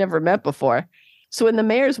lady she'd never met before. So when the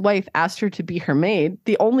mayor's wife asked her to be her maid,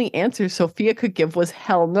 the only answer Sophia could give was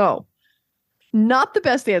hell no. Not the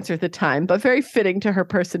best answer at the time, but very fitting to her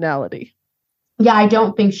personality. Yeah, I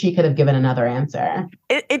don't think she could have given another answer.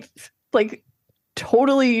 It's like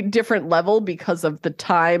totally different level because of the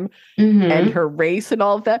time and her race and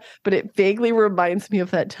all of that. But it vaguely reminds me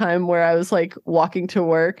of that time where I was like walking to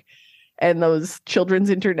work and those Children's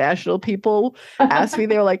International people asked me,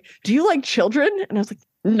 they were like, do you like children? And I was like,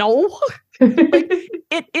 no. Like,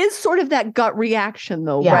 it is sort of that gut reaction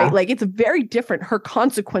though, right? Like it's very different. Her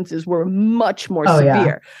consequences were much more severe.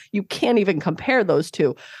 Yeah. You can't even compare those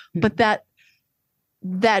two. But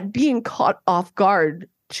that being caught off guard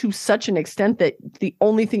to such an extent that the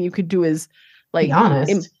only thing you could do is like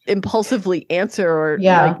impulsively answer or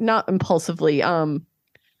like not impulsively. I don't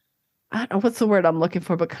know what's the word I'm looking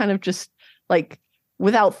for, but kind of just like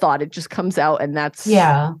without thought, it just comes out and that's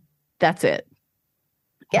it.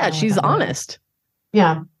 Yeah, she's honest.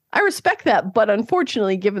 Yeah. I respect that. But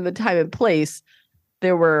unfortunately, given the time and place,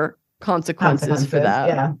 there were consequences for that.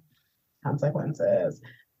 Yeah. Consequences.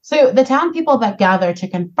 So the town people that gather to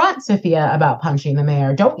confront Sophia about punching the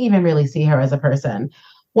mayor don't even really see her as a person.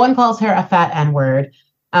 One calls her a fat N-word.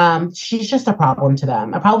 She's just a problem to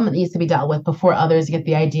them, a problem that needs to be dealt with before others get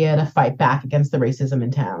the idea to fight back against the racism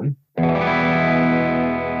in town.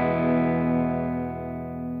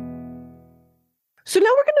 So now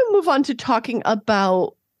we're going to move on to talking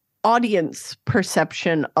about audience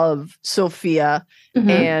perception of Sophia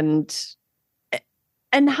and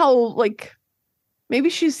how like maybe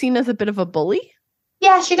she's seen as a bit of a bully.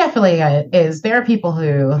 Yeah, she definitely is. There are people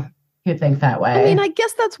who think that way. I mean, I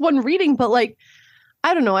guess that's one reading, but like,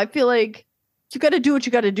 I don't know. I feel like you got to do what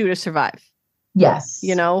you got to do to survive. Yes.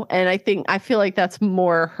 You know, and I feel like that's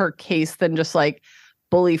more her case than just like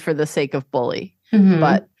bully for the sake of bully.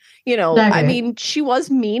 But, you know, I mean, she was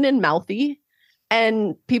mean and mouthy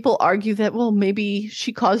and people argue that, well, maybe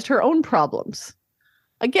she caused her own problems.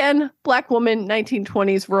 Again, Black woman,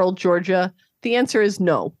 1920s, rural Georgia. The answer is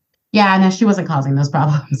no. Yeah, no, she wasn't causing those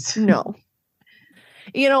problems. No.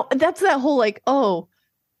 You know, that's that whole like, oh,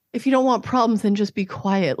 if you don't want problems, then just be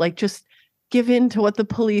quiet. Like, just give in to what the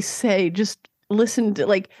police say. Just listen to,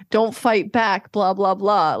 like, don't fight back, blah, blah,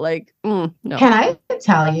 blah. Like, no. Can I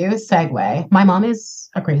tell you, segue, my mom is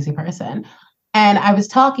a crazy person. And I was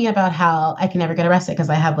talking about how I can never get arrested because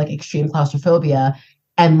I have like extreme claustrophobia.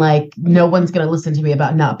 And like, no one's going to listen to me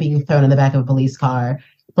about not being thrown in the back of a police car.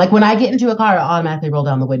 Like when I get into a car, I automatically roll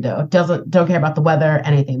down the window. Don't care about the weather,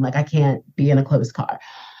 anything. Like I can't be in a closed car.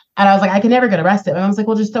 And I was like, I can never get arrested. And I was like,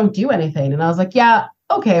 well, just don't do anything. And I was like, yeah,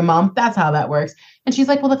 okay, Mom, that's how that works. And she's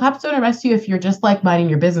like, well, the cops don't arrest you if you're just like minding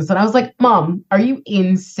your business. And I was like, Mom, are you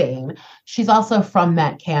insane? She's also from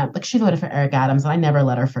that camp. Like she voted for Eric Adams and I never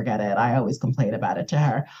let her forget it. I always complain about it to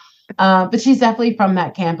her. But she's definitely from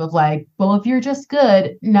that camp of like, well, if you're just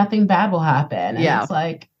good, nothing bad will happen. And it's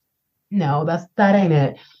like, no, that ain't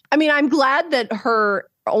it. I mean, I'm glad that her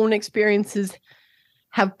own experiences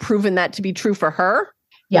have proven that to be true for her.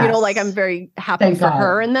 Yes. You know, like I'm very happy for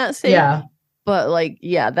her in that state. Yeah. But like,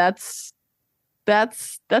 yeah, that's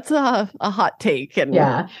a hot take. And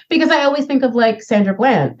yeah, because I always think of like Sandra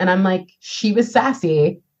Bland and I'm like, she was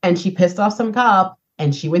sassy and she pissed off some cop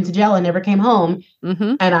and she went to jail and never came home.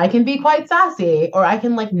 Mm-hmm. And I can be quite sassy, or I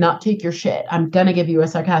can like not take your shit. I'm gonna give you a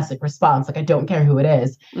sarcastic response. Like I don't care who it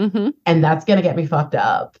is. Mm-hmm. And that's gonna get me fucked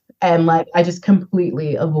up. And like I just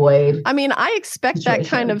completely avoid. I mean, I expect that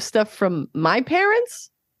kind of stuff from my parents,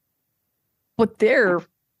 but they're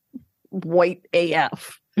white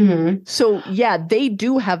AF. Mm-hmm. So yeah, they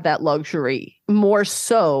do have that luxury more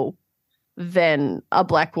so than a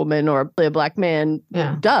black woman or a black man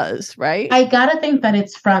does, right? I gotta think that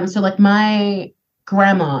it's from, so like my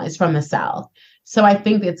grandma is from the South. So I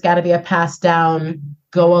think it's gotta be a passed down,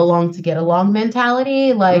 go along to get along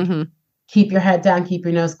mentality. Like keep your head down, keep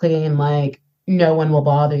your nose clean, like no one will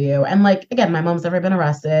bother you. And like, again, my mom's never been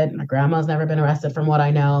arrested. My grandma's never been arrested from what I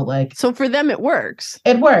know. Like, so for them, it works.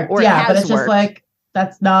 It worked. Or yeah. But it's worked. just like,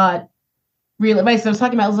 that's not really, right. So I was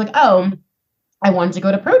talking about, I was like, oh, I wanted to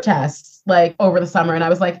go to protests like over the summer. And I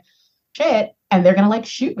was like, shit. And they're going to like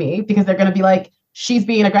shoot me because they're going to be like, she's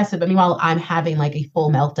being aggressive. But meanwhile, I'm having like a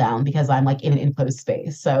full meltdown because I'm like in an enclosed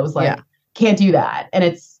space. So I was like, can't do that. And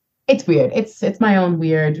it's weird. It's my own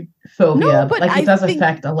weird phobia. No, but like it does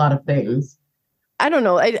affect a lot of things. I don't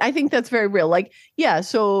know. I think that's very real. Like, yeah.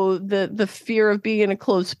 So the fear of being in a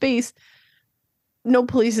closed space, no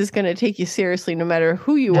police is going to take you seriously, no matter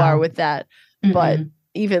who you are with that. Mm-mm. But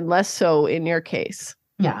even less so in your case.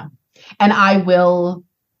 Yeah. And I will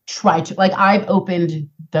try to, like, I've opened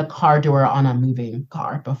the car door on a moving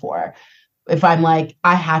car before. If I'm like,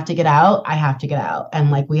 I have to get out, I have to get out.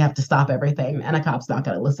 And like, we have to stop everything. And a cop's not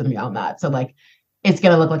going to listen to me on that. So like, it's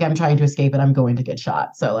going to look like I'm trying to escape and I'm going to get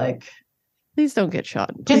shot. So like, please don't get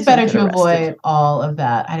shot. Just better to avoid all of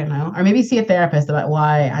that. I don't know. Or maybe see a therapist about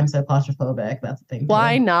why I'm so claustrophobic. That's the thing.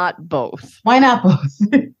 Why not both? Why not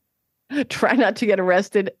both? Try not to get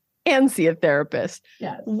arrested and see a therapist.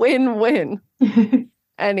 Yes. Win-win.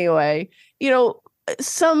 Anyway,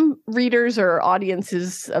 some readers or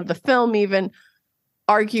audiences of the film even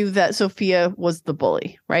argue that Sophia was the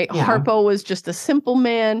bully, right? Yeah. Harpo was just a simple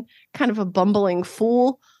man, kind of a bumbling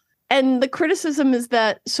fool. And the criticism is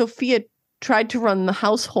that Sophia tried to run the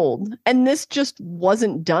household. And this just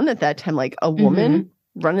wasn't done at that time. Like a woman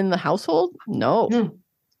running the household? No.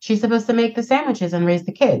 She's supposed to make the sandwiches and raise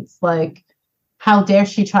the kids. Like, how dare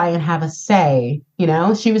she try and have a say?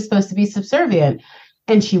 She was supposed to be subservient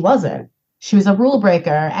and she wasn't. She was a rule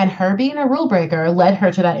breaker, and her being a rule breaker led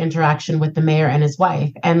her to that interaction with the mayor and his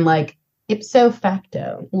wife. And like ipso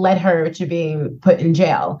facto led her to being put in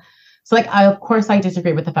jail. So like, of course I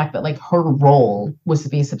disagree with the fact that like her role was to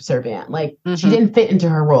be subservient. Like she didn't fit into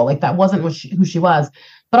her role. Like that wasn't who she was.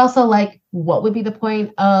 But also like, what would be the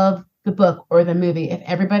point of the book or the movie if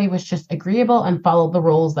everybody was just agreeable and followed the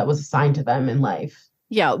roles that was assigned to them in life?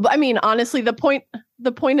 Yeah, I mean, honestly, the point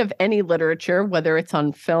of any literature, whether it's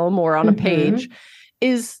on film or on a page,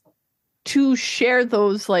 is to share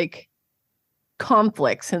those like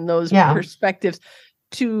conflicts and those perspectives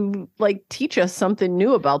to like teach us something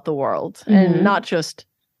new about the world and not just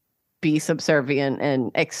be subservient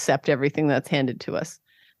and accept everything that's handed to us.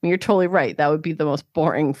 I mean, you're totally right. That would be the most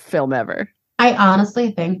boring film ever. I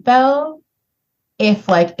honestly think, though, if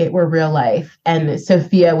like it were real life and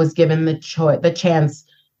Sophia was given the chance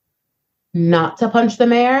not to punch the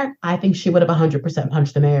mayor, I think she would have 100%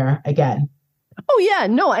 punched the mayor again. Oh, yeah.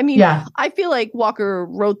 No, I mean, I feel like Walker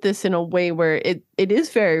wrote this in a way where it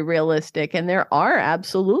is very realistic. And there are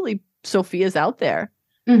absolutely Sophias out there.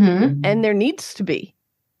 And there needs to be.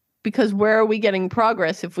 Because where are we getting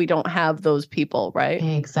progress if we don't have those people, right?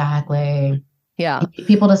 Exactly. Yeah.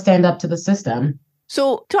 People to stand up to the system.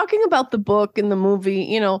 So talking about the book and the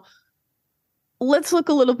movie, let's look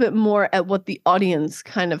a little bit more at what the audience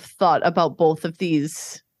kind of thought about both of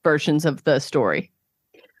these versions of the story.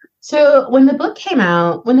 So when the book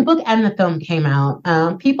and the film came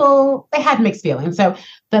out, people, they had mixed feelings. So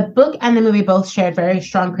the book and the movie both shared very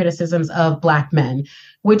strong criticisms of Black men,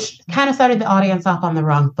 which kind of started the audience off on the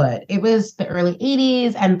wrong foot. It was the early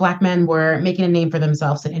 80s and Black men were making a name for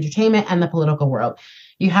themselves in entertainment and the political world.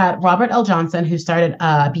 You had Robert L. Johnson, who started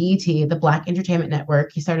BET, the Black Entertainment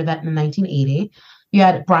Network. He started that in 1980. You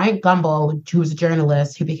had Bryant Gumbel, who was a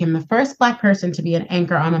journalist, who became the first Black person to be an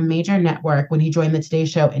anchor on a major network when he joined the Today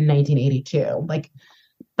Show in 1982. Like,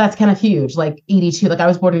 that's kind of huge. Like 82, like I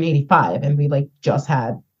was born in 85 and we like just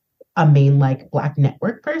had a main like Black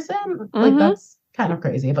network person. Like that's kind of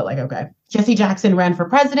crazy, but like, okay. Jesse Jackson ran for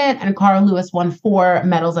president and Carl Lewis won 4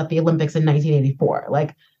 medals at the Olympics in 1984.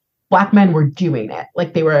 Like Black men were doing it.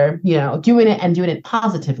 Like they were, doing it and doing it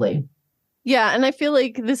positively. Yeah. And I feel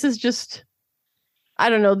like this is just, I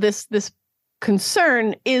don't know, this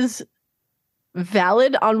concern is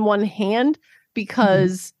valid on one hand,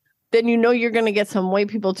 because then you're going to get some white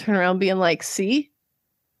people turn around being like, see,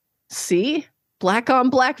 see, black on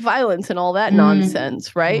black violence and all that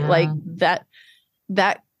nonsense, right? Yeah. Like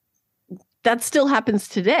that still happens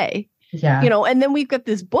today. Yeah. You know, and then we've got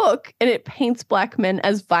this book and it paints black men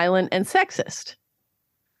as violent and sexist.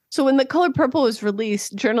 So when The Color Purple was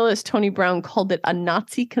released, journalist Tony Brown called it a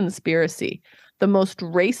Nazi conspiracy, the most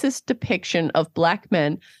racist depiction of black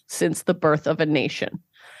men since The Birth of a Nation.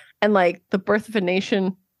 And like The Birth of a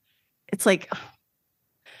Nation, it's like,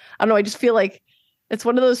 I don't know, I just feel like it's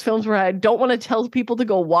one of those films where I don't want to tell people to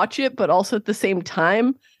go watch it, but also at the same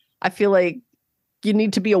time, I feel like you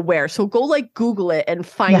need to be aware. So go like Google it and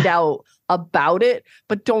find out about it,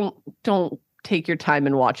 but don't take your time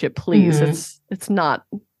and watch it, please. It's not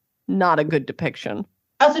a good depiction.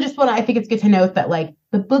 Also, I think it's good to note that like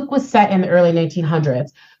the book was set in the early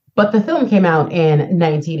 1900s, but the film came out in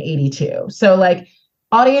 1982. So like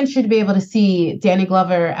audience should be able to see Danny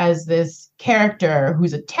Glover as this character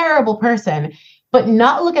who's a terrible person, but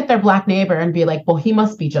not look at their black neighbor and be like, well, he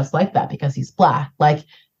must be just like that because he's black. Like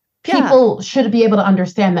people should be able to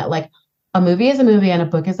understand that like a movie is a movie and a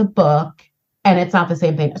book is a book. And it's not the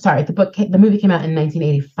same thing. Sorry, the movie came out in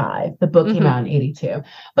 1985. The book came out in 82.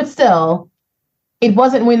 But still, it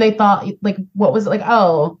wasn't when they thought, like, what was it? Like,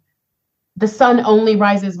 oh, the sun only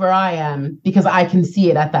rises where I am because I can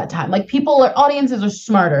see it at that time. Like, audiences are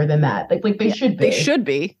smarter than that. Like they should be. They should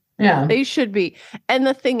be. Yeah. They should be. And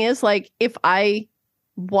the thing is, like, if I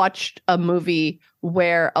watched a movie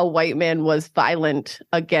where a white man was violent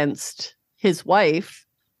against his wife,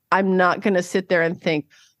 I'm not going to sit there and think,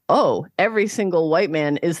 oh, every single white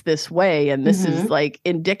man is this way. And this is like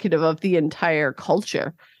indicative of the entire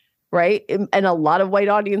culture. Right. And a lot of white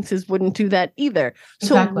audiences wouldn't do that either.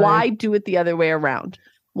 So why do it the other way around?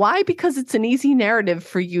 Why? Because it's an easy narrative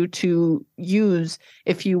for you to use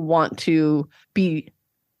if you want to be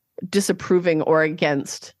disapproving or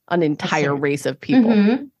against an entire race of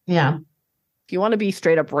people. Yeah. If you want to be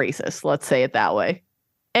straight up racist, let's say it that way.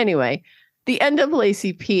 Anyway, the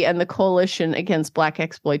NAACP and the Coalition Against Black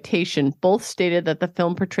Exploitation both stated that the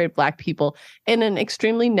film portrayed Black people in an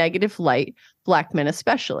extremely negative light, Black men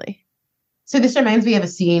especially. So this reminds me of a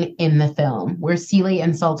scene in the film where Celie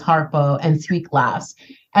insults Harpo and Sweek laughs.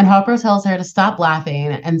 And Harpo tells her to stop laughing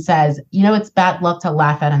and says, you know, it's bad luck to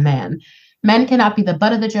laugh at a man. Men cannot be the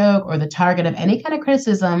butt of the joke or the target of any kind of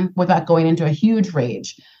criticism without going into a huge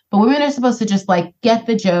rage. But women are supposed to just like get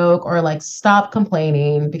the joke or like stop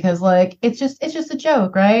complaining because like it's just a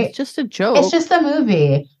joke, right? It's just a joke. It's just a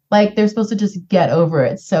movie. Like they're supposed to just get over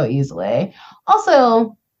it so easily.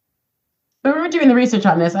 Also, when we were doing the research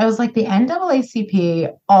on this, I was like, the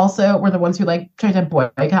NAACP also were the ones who like tried to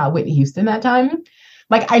boycott Whitney Houston that time.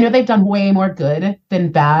 Like I know they've done way more good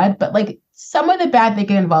than bad, but like some of the bad they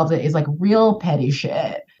get involved in is like real petty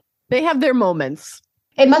shit. They have their moments.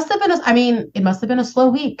 It must have been a slow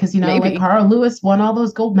week because, you know, like Carl Lewis won all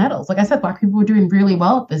those gold medals. Like I said, Black people were doing really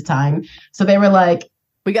well at this time. So they were like,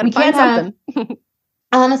 we got to find something.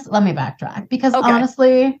 Honestly, let me backtrack because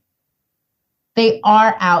honestly, they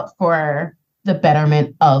are out for the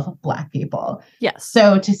betterment of Black people. Yes.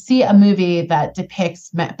 So to see a movie that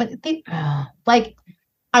depicts men, but they like,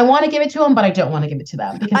 I want to give it to them, but I don't want to give it to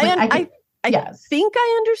them because I think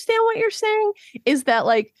I understand what you're saying is that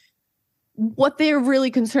like, what they're really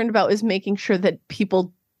concerned about is making sure that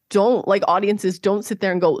people don't, like audiences don't sit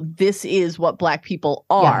there and go, this is what Black people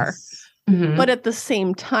are. Yes. Mm-hmm. But at the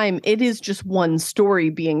same time, it is just one story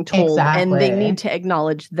being told and they need to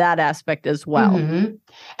acknowledge that aspect as well. Mm-hmm.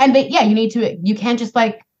 And you can't just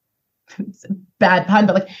like, bad pun,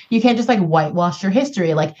 but like, you can't just like whitewash your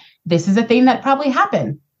history. Like this is a thing that probably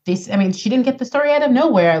happened. She didn't get the story out of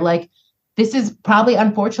nowhere. Like, this is probably,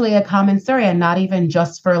 unfortunately, a common story and not even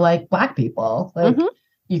just for like Black people. Like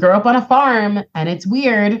you grow up on a farm and it's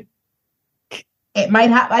weird. It might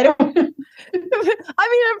happen. I don't. I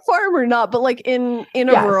mean, I'm farm or not, but like in a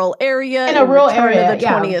rural area, in a rural area of the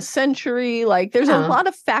 20th century, like there's a lot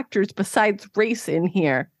of factors besides race in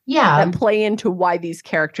here. That play into why these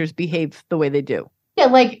characters behave the way they do. Yeah,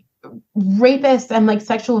 like rapists and like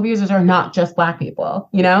sexual abusers are not just Black people.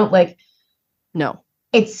 You know, like no.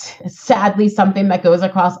 It's sadly something that goes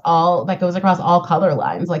across all color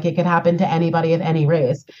lines. Like it could happen to anybody of any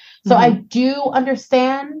race. So I do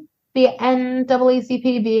understand the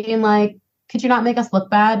NAACP being like, could you not make us look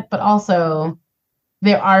bad? But also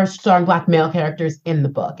there are strong Black male characters in the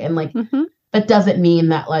book. And like, that doesn't mean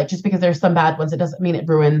that like, just because there's some bad ones, it doesn't mean it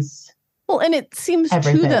ruins. Well, and it seems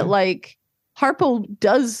too that like, Harpo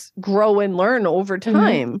does grow and learn over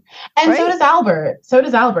time. And so does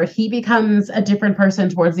Albert. He becomes a different person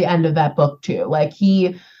towards the end of that book too. Like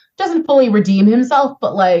he doesn't fully redeem himself,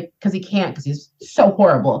 but like, because he can't, because he's so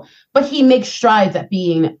horrible. But he makes strides at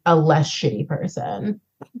being a less shitty person.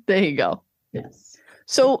 There you go. Yes.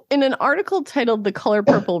 So in an article titled The Color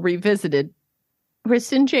Purple Revisited,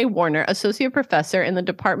 Kristen J. Warner, associate professor in the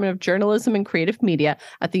Department of Journalism and Creative Media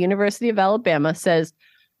at the University of Alabama, says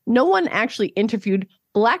no one actually interviewed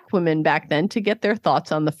Black women back then to get their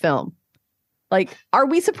thoughts on the film. Like, are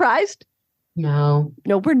we surprised? No.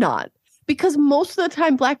 No, we're not. Because most of the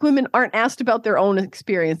time, Black women aren't asked about their own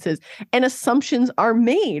experiences and assumptions are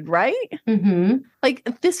made, right? Mm-hmm. Like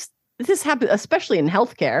this happens, especially in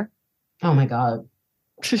healthcare. Oh my God.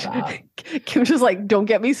 Kim just like, don't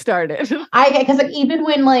get me started. Because like, even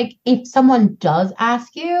when like, if someone does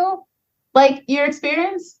ask you, like your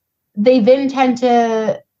experience, they then tend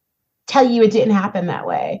to tell you it didn't happen that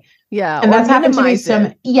way. Yeah. And that's happened to me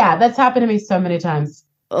that's happened to me so many times.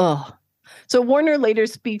 Ugh. So Warner later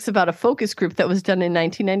speaks about a focus group that was done in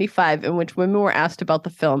 1995 in which women were asked about the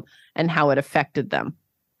film and how it affected them.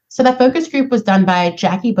 So that focus group was done by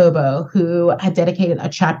Jackie Bobo, who had dedicated a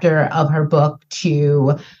chapter of her book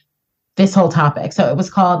to this whole topic. So it was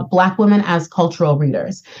called Black Women as Cultural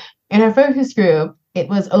Readers. In her focus group, it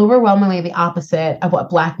was overwhelmingly the opposite of what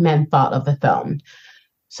Black men thought of the film.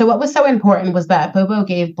 So what was so important was that Bobo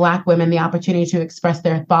gave Black women the opportunity to express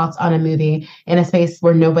their thoughts on a movie in a space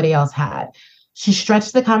where nobody else had. She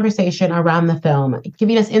stretched the conversation around the film,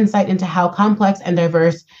 giving us insight into how complex and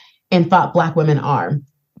diverse in thought Black women are.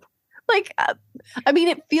 Like, I mean,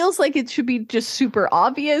 it feels like it should be just super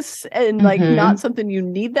obvious and like not something you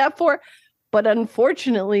need that for. But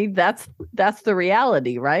unfortunately, that's the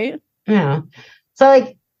reality, right? Yeah. So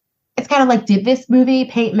like, it's kind of like, did this movie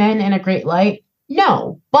paint men in a great light?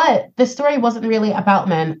 No, but the story wasn't really about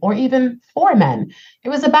men or even for men. It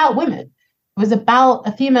was about women. It was about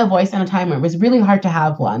a female voice in a time where it was really hard to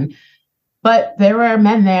have one. But there were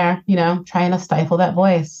men there, trying to stifle that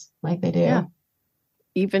voice like they do. Yeah.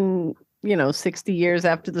 Even, 60 years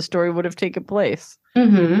after the story would have taken place.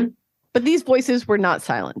 Mm-hmm. But these voices were not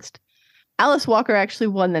silenced. Alice Walker actually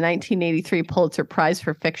won the 1983 Pulitzer Prize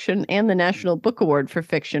for Fiction and the National Book Award for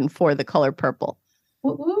Fiction for The Color Purple.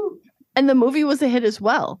 Woo-woo. And the movie was a hit as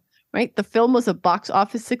well, right? The film was a box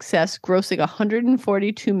office success, grossing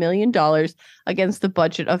 $142 million against the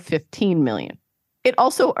budget of $15 million. It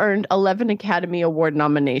also earned 11 Academy Award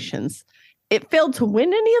nominations. It failed to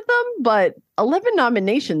win any of them, but 11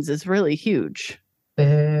 nominations is really huge.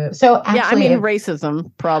 So actually,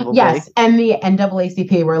 racism, probably. Yes, and the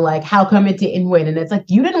NAACP were like, how come it didn't win? And it's like,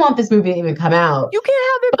 you didn't want this movie to even come out. You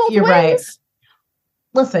can't have it both You're ways. Right.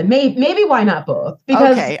 Listen, maybe why not both?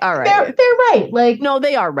 Because okay, all right. They're right. Like, no,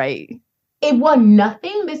 they are right. It won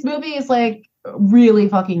nothing. This movie is like really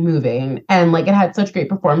fucking moving, and like it had such great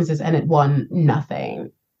performances, and it won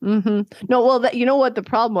nothing. Mm-hmm. No, well, you know what the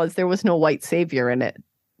problem was? There was no white savior in it.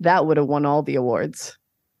 That would have won all the awards.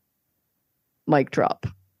 Mic drop.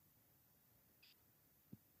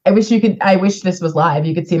 I wish this was live.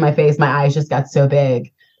 You could see my face. My eyes just got so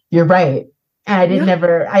big. You're right. And I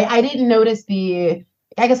didn't notice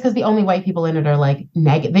I guess because the only white people in it are like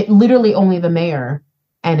negative. Literally only the mayor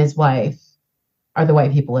and his wife are the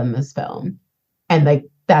white people in this film. And like,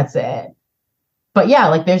 that's it. But yeah,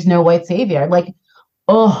 like there's no white savior. Like,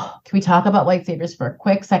 oh, can we talk about white saviors for a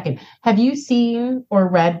quick second? Have you seen or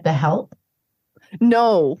read The Help?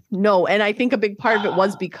 No. And I think a big part of it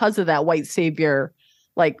was because of that white savior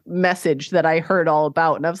like message that I heard all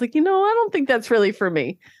about. And I was like, I don't think that's really for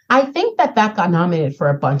me. I think that got nominated for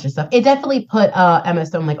a bunch of stuff. It definitely put Emma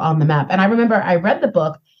Stone like on the map. And I remember I read the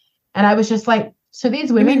book and I was just like, so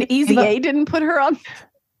these women. You mean Easy A didn't put her on?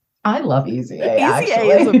 I love Easy A. Easy A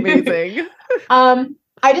is amazing.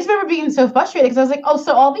 I just remember being so frustrated because I was like, oh,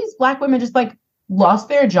 so all these Black women just like lost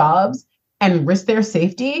their jobs and risked their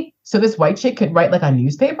safety so this white chick could write like a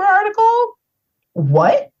newspaper article?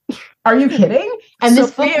 What? Are you kidding? And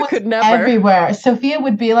this book was could never. Everywhere. Sophia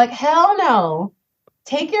would be like, hell no.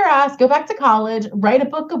 Take your ass, go back to college, write a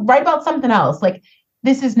book, write about something else. Like,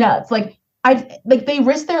 this is nuts. Like, they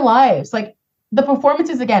risk their lives. Like, the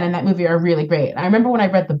performances again in that movie are really great. I remember when I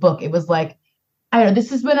read the book, it was like, I don't know,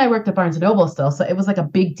 this is when I worked at Barnes & Noble still. So it was like a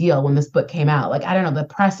big deal when this book came out. Like, I don't know, the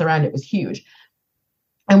press around it was huge.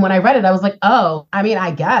 And when I read it, I was like, oh, I mean,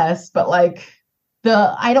 I guess, but like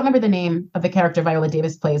I don't remember the name of the character Viola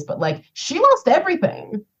Davis plays, but like she lost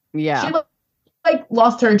everything. Yeah. She like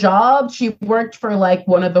lost her job. She worked for like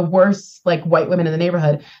one of the worst like white women in the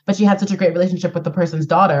neighborhood, but she had such a great relationship with the person's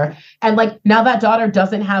daughter. And like now that daughter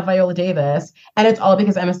doesn't have Viola Davis, and it's all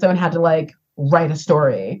because Emma Stone had to like write a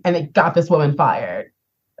story and it got this woman fired.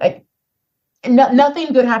 Like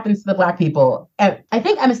nothing good happens to the Black people. And I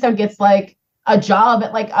think Emma Stone gets like a job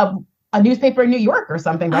at like a newspaper in New York or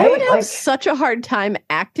something, right? I would have like, such a hard time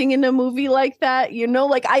acting in a movie like that. You know,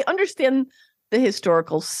 like I understand the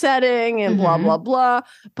historical setting and blah, blah, blah.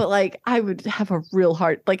 But like, I would have a real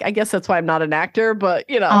hard, like, I guess that's why I'm not an actor, but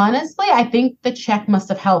you know. Honestly, I think the check must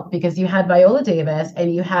have helped because you had Viola Davis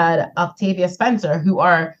and you had Octavia Spencer, who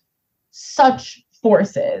are such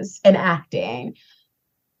forces in acting.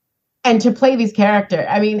 And to play these characters,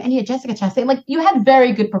 I mean, and yeah, Jessica Chastain, like you had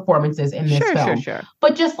very good performances in this film. Sure.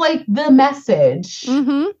 But just like the message,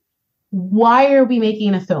 why are we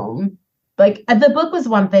making a film? Like the book was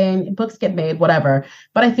one thing, books get made, whatever.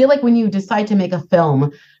 But I feel like when you decide to make a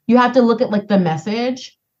film, you have to look at like the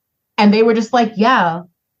message. And they were just like, yeah,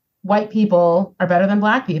 white people are better than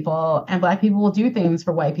black people, and black people will do things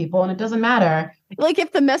for white people, and it doesn't matter. Like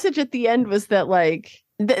if the message at the end was that like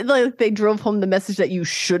they drove home the message that you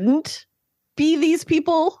shouldn't be these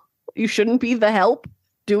people, you shouldn't be the help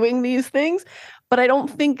doing these things. But I don't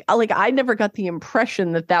think, like, I never got the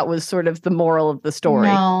impression that that was sort of the moral of the story.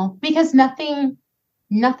 No, because nothing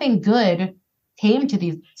good came to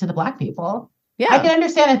the black people. Yeah, I can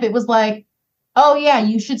understand if it was like, oh yeah,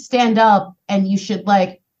 you should stand up and you should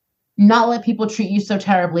like not let people treat you so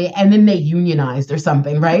terribly, and then they unionized or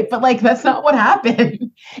something, right? But like that's not what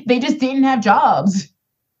happened. They just didn't have jobs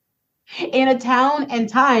in a town and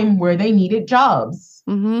time where they needed jobs.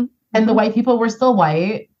 And the white people were still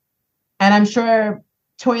white. And I'm sure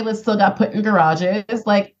toilets still got put in garages.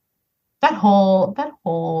 Like that whole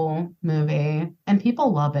movie. And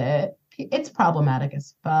people love it. It's problematic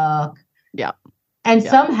as fuck. Yeah. And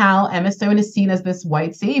somehow Emma Stone is seen as this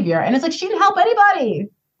white savior. And it's like she didn't help anybody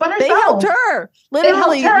but herself. They helped her.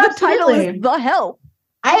 Literally, the title is The Help.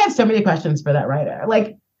 I have so many questions for that writer.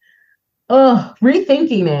 Like,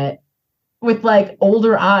 rethinking it with like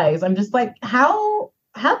older eyes. I'm just like, how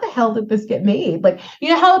the hell did this get made? Like, you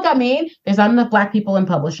know how it got made? There's not enough black people in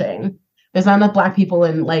publishing. There's not enough black people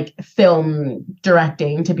in like film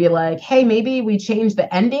directing to be like, hey, maybe we change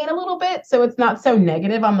the ending a little bit so it's not so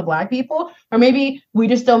negative on the black people. Or maybe we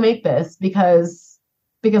just don't make this because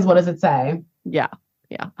what does it say? Yeah.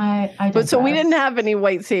 But so we didn't have any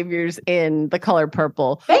white saviors in The Color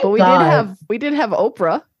Purple. Thank but we did have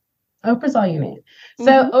Oprah. Oprah's all you need.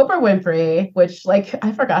 So Oprah Winfrey, which like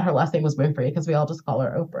I forgot her last name was Winfrey because we all just call her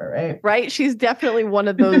Oprah, right? Right. She's definitely one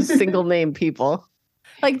of those single name people.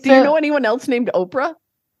 Like, do you know anyone else named Oprah?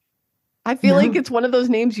 I feel like it's one of those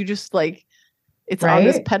names you just like, it's on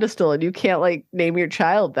this pedestal and you can't like name your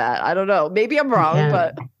child that. I don't know. Maybe I'm wrong,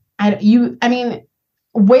 but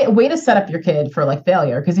way to set up your kid for like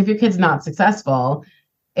failure. Because if your kid's not successful,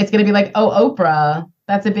 it's gonna be like, oh, Oprah,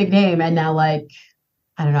 that's a big name. And now like,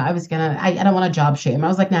 I don't know. I don't want to job shame. I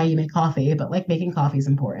was like, now you make coffee, but like making coffee is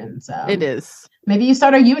important. So it is. Maybe you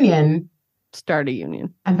start a union. Start a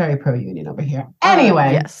union. I'm very pro-union over here.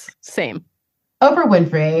 Anyway. Yes, same. Oprah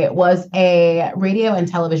Winfrey was a radio and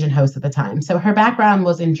television host at the time. So her background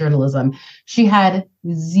was in journalism. She had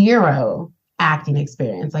zero acting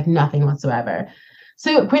experience, like nothing whatsoever.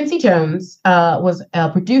 So Quincy Jones was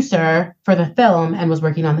a producer for the film and was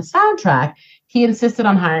working on the soundtrack. He insisted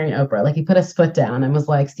on hiring Oprah. Like he put his foot down and was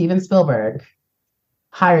like, Steven Spielberg,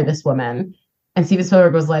 hire this woman. And Steven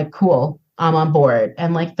Spielberg was like, cool, I'm on board.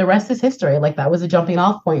 And like the rest is history. Like that was a jumping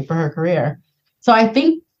off point for her career. So I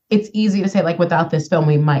think it's easy to say like without this film,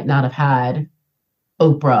 we might not have had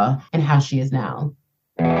Oprah and how she is now.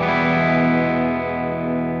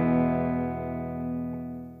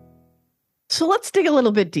 So let's dig a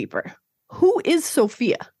little bit deeper. Who is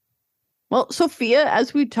Sophia? Well, Sophia,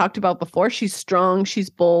 as we talked about before, she's strong, she's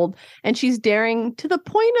bold, and she's daring to the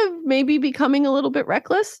point of maybe becoming a little bit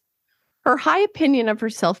reckless. Her high opinion of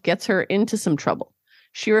herself gets her into some trouble.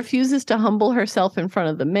 She refuses to humble herself in front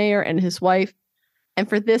of the mayor and his wife, and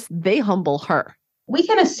for this, they humble her. We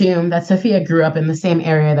can assume that Sophia grew up in the same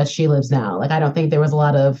area that she lives now. Like, I don't think there was a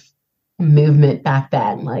lot of movement back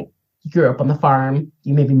then. Like, you grew up on the farm,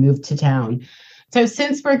 you maybe moved to town. So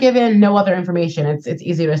since we're given no other information, it's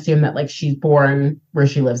easy to assume that like she's born where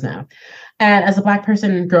she lives now. And as a Black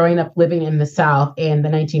person growing up living in the South in the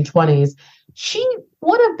 1920s, she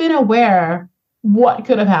would have been aware what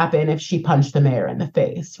could have happened if she punched the mayor in the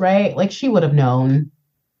face, right? Like she would have known.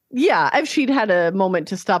 Yeah, if she'd had a moment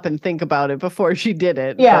to stop and think about it before she did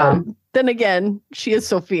it. Yeah. But then again, she is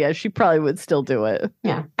Sophia. She probably would still do it.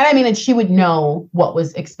 Yeah. And I mean, and she would know what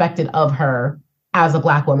was expected of her as a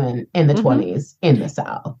Black woman in the 20s in the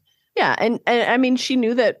South. Yeah. And I mean, she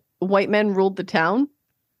knew that white men ruled the town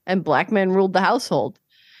and Black men ruled the household,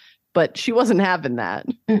 but she wasn't having that.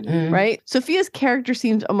 Right. Sophia's character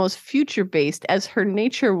seems almost future based, as her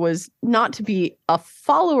nature was not to be a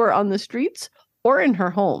follower on the streets or in her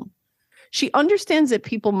home. She understands that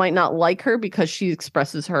people might not like her because she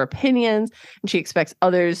expresses her opinions and she expects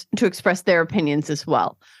others to express their opinions as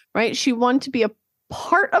well, right? She wanted to be a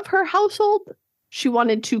part of her household. She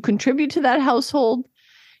wanted to contribute to that household.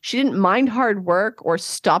 She didn't mind hard work or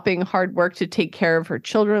stopping hard work to take care of her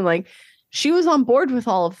children. Like, she was on board with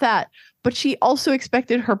all of that, but she also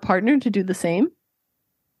expected her partner to do the same.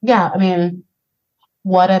 Yeah, I mean,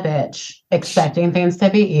 what a bitch, expecting things to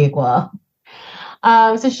be equal.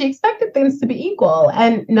 So she expected things to be equal,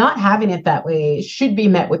 and not having it that way should be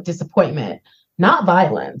met with disappointment, not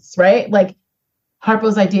violence, right? Like,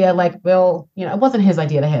 Harpo's idea, like, well, it wasn't his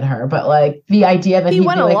idea to hit her, but like the idea that he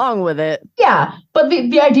went along with it. Yeah, but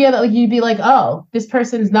the idea that like you'd be like, oh, this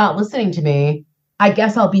person's not listening to me, I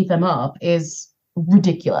guess I'll beat them up, is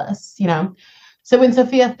ridiculous, So when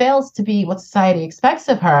Sophia fails to be what society expects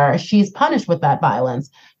of her, she's punished with that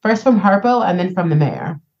violence, first from Harpo and then from the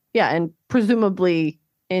mayor. Yeah, and presumably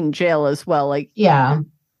in jail as well. Like, yeah,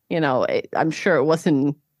 I'm sure it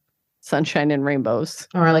wasn't sunshine and rainbows.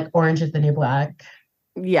 Or like Orange is the New Black.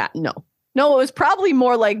 Yeah, no, it was probably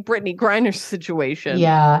more like Brittany Griner's situation.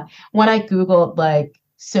 Yeah, when I Googled like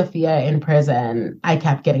Sophia in prison, I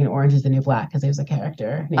kept getting Orange is the New Black because there was a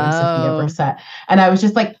character named Sophia Brissett. And I was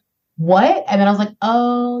just like, what? And then I was like,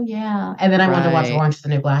 oh, yeah. And then I wanted to watch Orange is the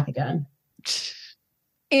New Black again.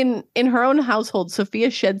 In her own household, Sophia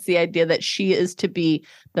sheds the idea that she is to be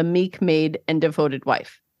the meek maid and devoted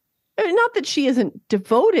wife. I mean, not that she isn't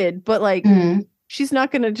devoted, but like she's not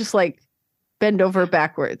going to just like bend over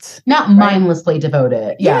backwards. Not mindlessly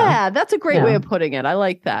devoted. Yeah, that's a great way of putting it. I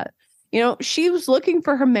like that. She was looking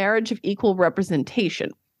for her marriage of equal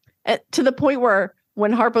representation, to the point where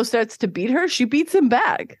when Harpo starts to beat her, she beats him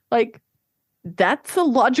back. Like, that's a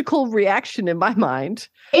logical reaction in my mind.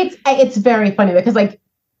 It's very funny because like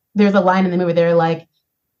there's a line in the movie, they're like,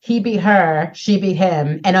 he beat her, she beat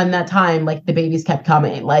him. And on that time, like the babies kept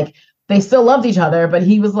coming. Like they still loved each other, but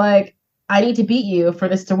he was like, I need to beat you for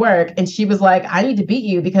this to work. And she was like, I need to beat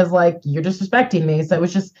you because like you're disrespecting me. So it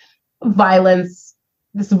was just violence,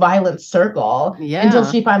 this violent circle until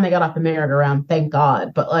she finally got off the merry-go-round. Thank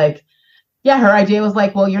God. But like, yeah, her idea was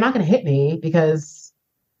like, well, you're not going to hit me because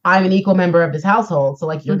I'm an equal member of this household. So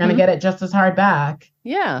like, you're going to get it just as hard back.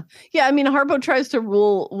 Yeah. Yeah. I mean, Harpo tries to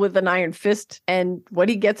rule with an iron fist, and what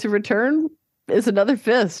he gets in return is another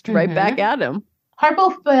fist right back at him.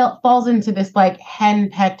 Harpo falls into this like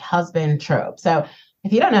henpecked husband trope. So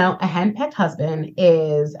if you don't know, a henpecked husband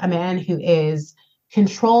is a man who is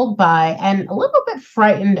controlled by and a little bit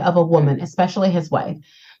frightened of a woman, especially his wife.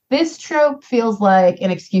 This trope feels like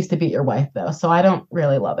an excuse to beat your wife, though, so I don't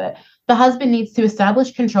really love it. The husband needs to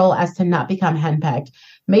establish control as to not become henpecked.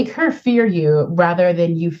 Make her fear you rather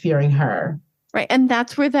than you fearing her. Right, and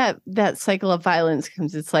that's where that cycle of violence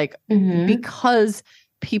comes. It's like because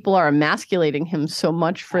people are emasculating him so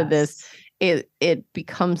much for this, it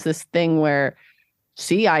becomes this thing where,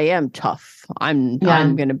 see, I am tough. I'm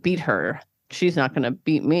going to beat her. She's not going to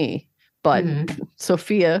beat me. But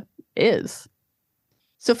Sophia is.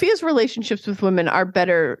 Sophia's relationships with women are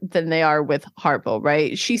better than they are with Harpo,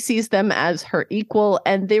 right? She sees them as her equal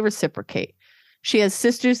and they reciprocate. She has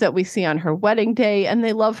sisters that we see on her wedding day and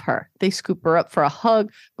they love her. They scoop her up for a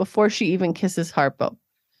hug before she even kisses Harpo.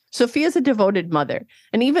 Sophia's a devoted mother,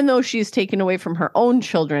 and even though she is taken away from her own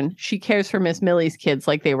children, she cares for Miss Millie's kids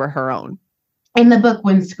like they were her own. In the book,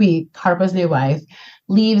 when Squeak, Harpo's new wife,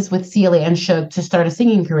 leaves with Celie and Shug to start a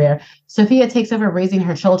singing career, Sophia takes over raising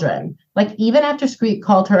her children. Like, even after Squeak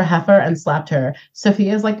called her a heifer and slapped her,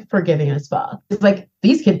 Sophia's like forgiving as fuck. It's like,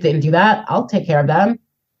 these kids didn't do that. I'll take care of them.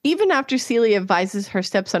 Even after Celie advises her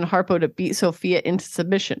stepson Harpo to beat Sophia into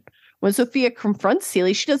submission, when Sophia confronts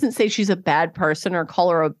Celie, she doesn't say she's a bad person or call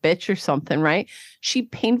her a bitch or something, right? She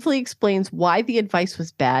painfully explains why the advice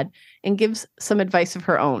was bad and gives some advice of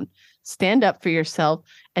her own. Stand up for yourself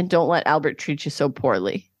and don't let Albert treat you so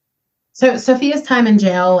poorly. So Sophia's time in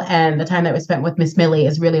jail and the time that was spent with Miss Millie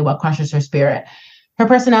is really what crushes her spirit. Her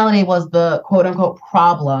personality was the quote unquote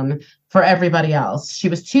problem for everybody else. She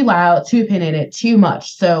was too loud, too opinionated, too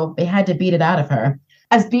much. So they had to beat it out of her.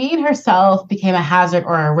 As being herself became a hazard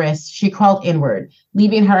or a risk, she crawled inward,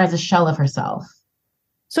 leaving her as a shell of herself.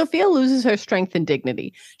 Sophia loses her strength and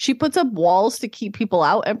dignity. She puts up walls to keep people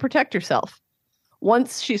out and protect herself.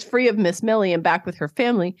 Once she's free of Miss Millie and back with her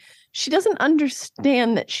family, she doesn't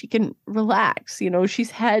understand that she can relax. You know,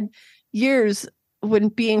 she's had years when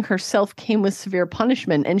being herself came with severe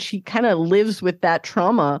punishment, and she kind of lives with that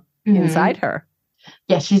trauma inside her.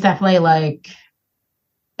 Yeah, she's definitely like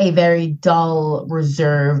a very dull,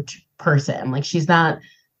 reserved person. Like, she's not,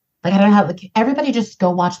 like, I don't know how, like, everybody just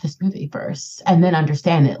go watch this movie first and then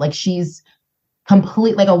understand it. Like, she's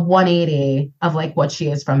complete like a 180 of like what she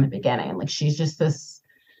is from the beginning. Like she's just this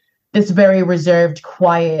very reserved,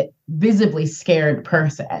 quiet, visibly scared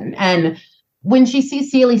person. And when she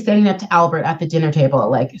sees Celie standing up to Albert at the dinner table,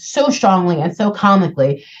 like so strongly and so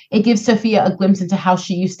comically, it gives Sophia a glimpse into how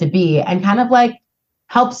she used to be and kind of like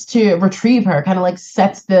helps to retrieve her, kind of like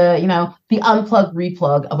sets the, you know, the unplug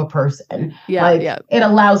replug of a person. It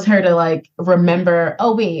allows her to like remember,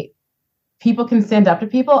 oh wait, people can stand up to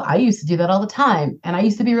people. I used to do that all the time. And I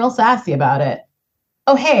used to be real sassy about it.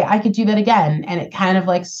 Oh, hey, I could do that again. And it kind of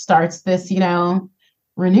like starts this, you know,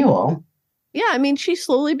 renewal. Yeah, I mean, she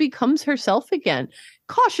slowly becomes herself again.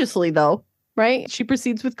 Cautiously, though, right? She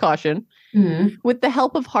proceeds with caution. Mm-hmm. With the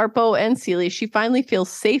help of Harpo and Celie, she finally feels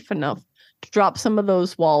safe enough to drop some of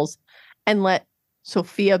those walls and let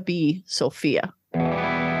Sophia be Sophia.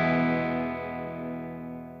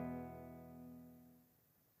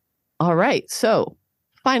 All right, so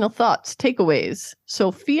final thoughts, takeaways.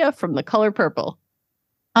 Sophia from The Color Purple.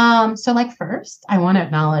 So like first, I want to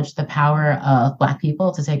acknowledge the power of Black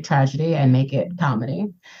people to take tragedy and make it comedy.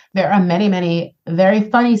 There are many, many very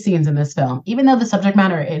funny scenes in this film, even though the subject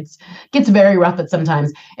matter gets very rough at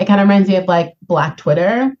sometimes. It kind of reminds me of like Black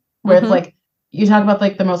Twitter, where it's like you talk about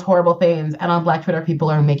like the most horrible things, and on Black Twitter, people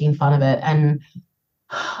are making fun of it. And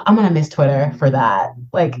I'm gonna miss Twitter for that.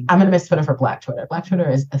 Like I'm gonna miss Twitter for Black Twitter. Black Twitter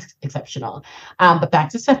is exceptional. But back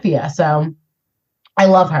to Sophia. So I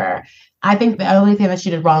love her. I think the only thing that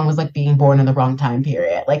she did wrong was like being born in the wrong time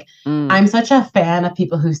period. Like I'm such a fan of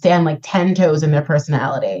people who stand like 10 toes in their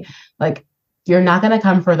personality. Like you're not going to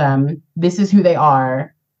come for them. This is who they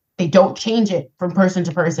are. They don't change it from person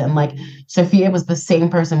to person. Like Sophia was the same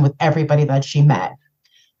person with everybody that she met.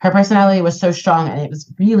 Her personality was so strong and it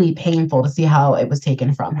was really painful to see how it was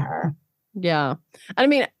taken from her. Yeah. I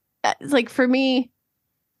mean, it's like for me,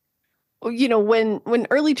 you know, when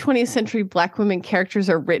early 20th century Black women characters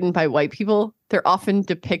are written by white people, they're often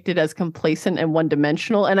depicted as complacent and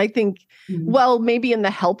one-dimensional. And I think, well, maybe in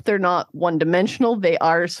The Help, they're not one-dimensional. They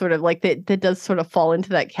are sort of like, that does sort of fall into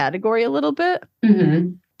that category a little bit.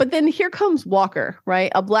 Mm-hmm. But then here comes Walker,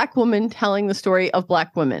 right? A Black woman telling the story of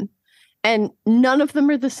Black women. And none of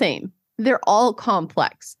them are the same. They're all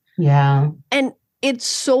complex. Yeah. And it's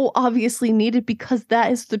so obviously needed because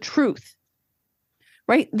that is the truth.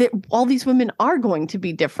 Right? That all these women are going to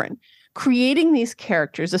be different. Creating these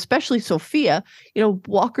characters, especially Sophia, you know,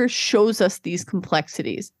 Walker shows us these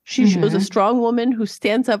complexities. She shows a strong woman who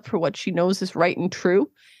stands up for what she knows is right and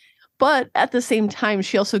true. But at the same time,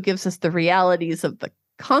 she also gives us the realities of the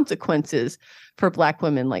consequences for Black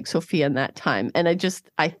women like Sophia in that time. And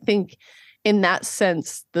I think in that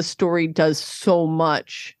sense, the story does so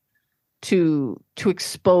much to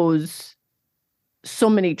expose so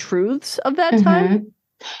many truths of that time.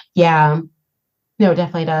 Yeah, no, it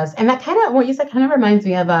definitely does. And that kind of, what you said kind of reminds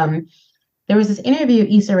me of, there was this interview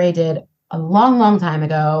Issa Rae did a long, long time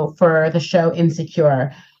ago for the show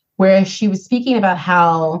Insecure, where she was speaking about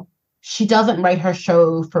how she doesn't write her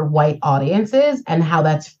show for white audiences and how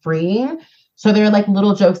that's freeing. So there are like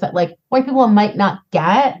little jokes that like white people might not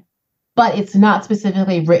get, but it's not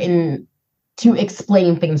specifically written to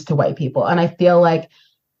explain things to white people. And I feel like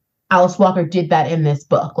Alice Walker did that in this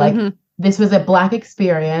book. Like this was a Black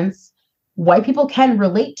experience. White people can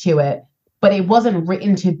relate to it, but it wasn't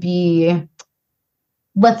written to be,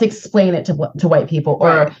 let's explain it to white people,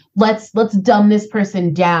 or let's dumb this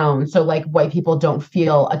person down so like white people don't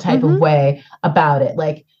feel a type of way about it.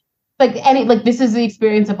 Like this is the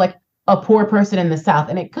experience of like a poor person in the South,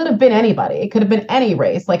 and it could have been anybody. It could have been any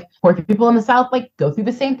race. Like poor people in the South like go through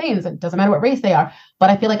the same things. It doesn't matter what race they are. But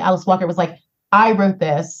I feel like Alice Walker was like, I wrote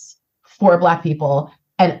this for Black people,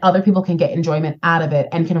 and other people can get enjoyment out of it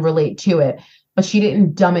and can relate to it. But she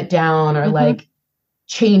didn't dumb it down or like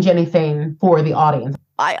change anything for the audience.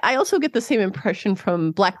 I also get the same impression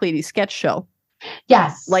from Black Lady Sketch Show.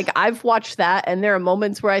 Yes. Like I've watched that, and there are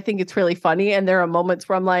moments where I think it's really funny, and there are moments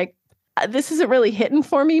where I'm like, this isn't really hitting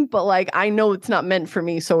for me, but like I know it's not meant for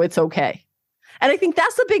me, so it's okay. And I think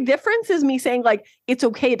that's the big difference, is me saying like, it's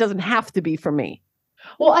okay, it doesn't have to be for me.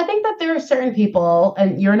 Well, I think that there are certain people,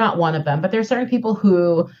 and you're not one of them, but there are certain people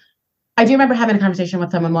who, I do remember having a conversation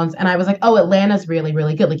with someone once, and I was like, oh, Atlanta's really,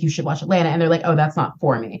 really good. Like, you should watch Atlanta. And they're like, oh, that's not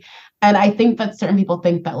for me. And I think that certain people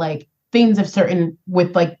think that like things of certain,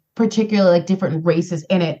 with like particularly like different races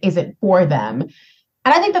in it, isn't for them.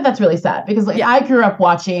 And I think that that's really sad, because like I grew up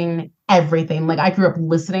watching everything. Like I grew up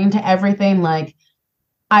listening to everything. Like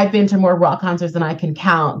I've been to more rock concerts than I can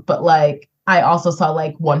count, but like I also saw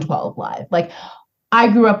like 112 live. Like I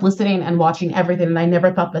grew up listening and watching everything, and I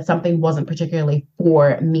never thought that something wasn't particularly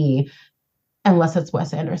for me. unless it's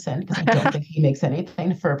Wes Anderson, because I don't think he makes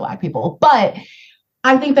anything for Black people. But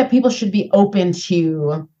I think that people should be open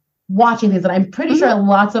to watching things. And I'm pretty sure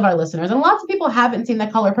lots of our listeners and lots of people haven't seen The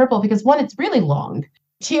Color Purple because, one, it's really long.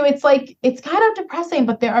 Two, it's like, it's kind of depressing,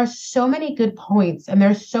 but there are so many good points and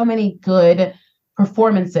there's so many good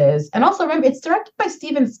performances. And also remember, it's directed by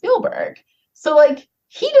Steven Spielberg. So like,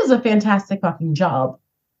 he does a fantastic fucking job.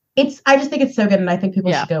 I just think it's so good. And I think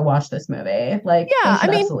people should go watch this movie. Like, yeah, I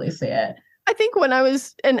mean, absolutely see it. I think when I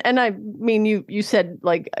was, and I mean, you said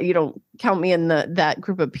like, you don't count me in that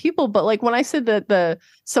group of people, but like when I said that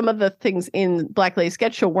some of the things in Black Lady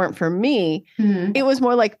Sketch Show weren't for me, it was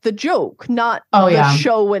more like the joke, not the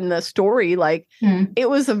show and the story. Like it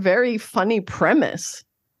was a very funny premise.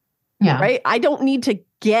 Yeah. Right. I don't need to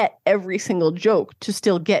get every single joke to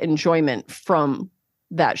still get enjoyment from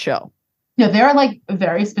that show. No, there are like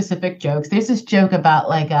very specific jokes. There's this joke about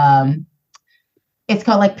like, it's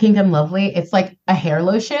called like Pink and Lovely. It's like a hair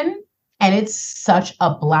lotion. And it's such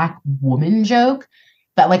a Black woman joke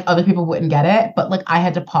that like other people wouldn't get it. But like I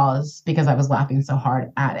had to pause because I was laughing so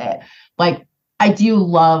hard at it. Like I do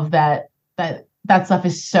love that stuff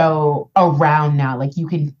is so around now. Like you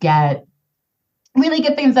can get really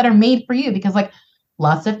good things that are made for you because like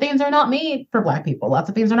lots of things are not made for Black people. Lots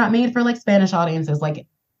of things are not made for like Spanish audiences. Like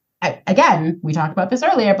again, we talked about this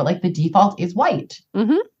earlier, but like the default is white.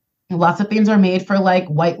 Mm-hmm. Lots of things are made for like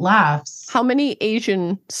white laughs. How many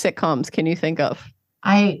Asian sitcoms can you think of?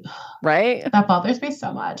 Right? That bothers me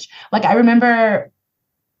so much. Like I remember,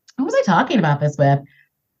 who was I talking about this with?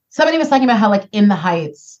 Somebody was talking about how like In the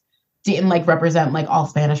Heights didn't like represent like all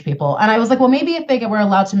Spanish people. And I was like, well, maybe if they were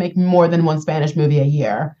allowed to make more than one Spanish movie a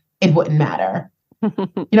year, it wouldn't matter. You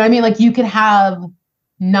know what I mean? Like you could have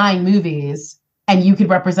 9 movies and you could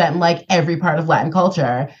represent like every part of Latin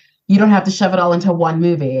culture. You don't have to shove it all into one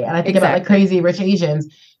movie. And I think about like Crazy Rich Asians.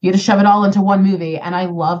 You had to shove it all into one movie. And I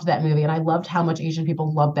loved that movie. And I loved how much Asian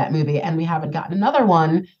people loved that movie. And we haven't gotten another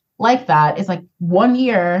one like that. It's like 1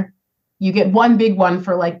 year, you get one big one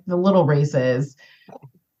for like the little races.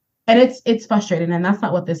 And it's frustrating. And that's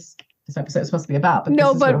not what this episode is supposed to be about. But this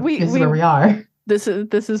is where we are. This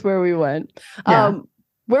is where we went. Yeah.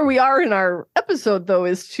 Where we are in our episode, though,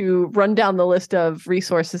 is to run down the list of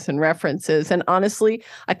resources and references. And honestly,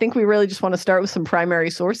 I think we really just want to start with some primary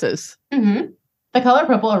sources. Mm-hmm. The Color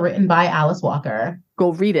Purple are written by Alice Walker.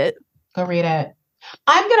 Go read it. I'm going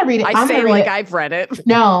to read it. I've read it.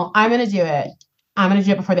 No, I'm going to do it. I'm going to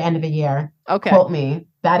do it before the end of the year. Okay. Quote me.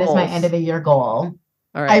 That is my end of the year goal.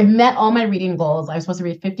 All right. I met all my reading goals. I was supposed to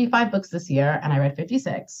read 55 books this year, and I read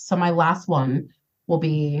 56. So my last one will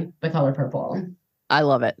be The Color Purple. I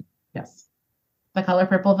love it. Yes. The Color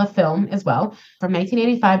Purple, the film as well, from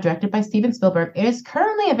 1985, directed by Steven Spielberg. It is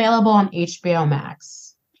currently available on HBO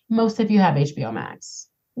Max. Most of you have HBO Max.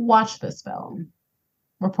 Watch this film.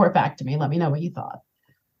 Report back to me. Let me know what you thought.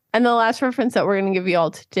 And the last reference that we're going to give you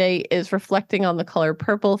all today is reflecting on The Color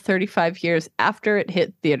Purple 35 years after it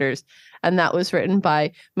hit theaters. And that was written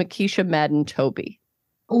by Makisha Madden-Toby.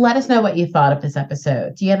 Let us know what you thought of this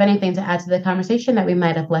episode. Do you have anything to add to the conversation that we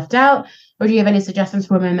might have left out? Or do you have any suggestions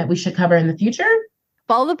for women that we should cover in the future?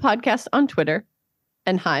 Follow the podcast on Twitter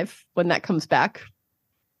and Hive when that comes back.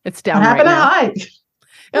 It's down what happened right now. To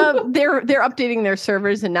Hive? They're updating their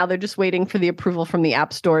servers and now they're just waiting for the approval from the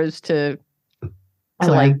app stores to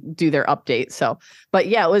like do their update. So, but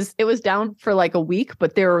yeah, it was down for like a week,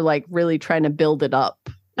 but they were like really trying to build it up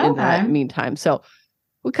in that meantime. So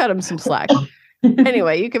we cut them some slack.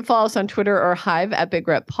 Anyway, you can follow us on Twitter or Hive at Big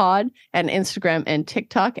Rep Pod and Instagram and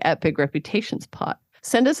TikTok at Big Reputations Pod.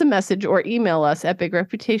 Send us a message or email us at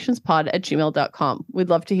bigreputationspod@gmail.com. We'd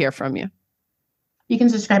love to hear from you. You can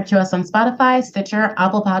subscribe to us on Spotify, Stitcher,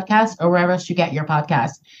 Apple Podcasts, or wherever else you get your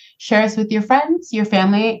podcasts. Share us with your friends, your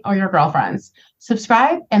family, or your girlfriends.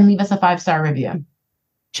 Subscribe and leave us a 5-star review.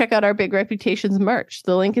 Check out our Big Reputations merch.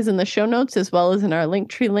 The link is in the show notes as well as in our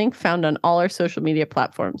Linktree link found on all our social media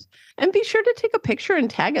platforms. And be sure to take a picture and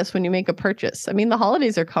tag us when you make a purchase. I mean, the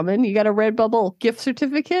holidays are coming. You got a Redbubble gift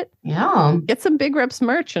certificate? Yeah. Get some Big Reps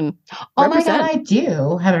merch and represent. My God, I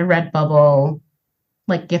do have a Redbubble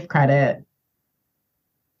like gift credit.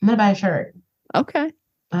 I'm going to buy a shirt. Okay.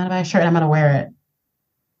 I'm going to buy a shirt and I'm going to wear it.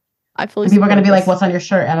 People are going to be like, what's on your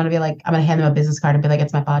shirt? I'm going to be like, I'm going to hand them a business card and be like,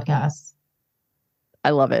 it's my podcast. I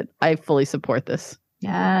love it. I fully support this.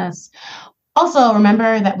 Yes. Also,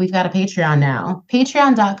 remember that we've got a Patreon now.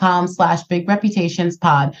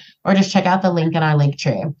 Patreon.com/bigreputationspod, or just check out the link in our link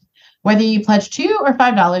tree. Whether you pledge $2 or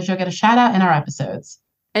 $5, you'll get a shout out in our episodes.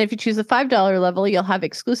 And if you choose the $5 level, you'll have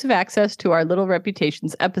exclusive access to our Little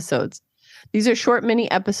Reputations episodes. These are short mini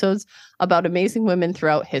episodes about amazing women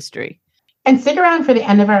throughout history. And stick around for the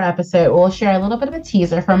end of our episode. We'll share a little bit of a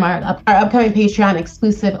teaser from our upcoming Patreon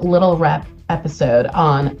exclusive Little Rep episode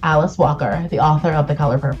on Alice Walker, the author of The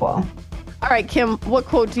Color Purple. All right, Kim, what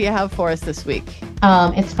quote do you have for us this week?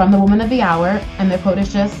 It's from the Woman of the Hour, and the quote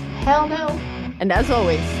is just, hell no. And as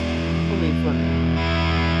always, believe women.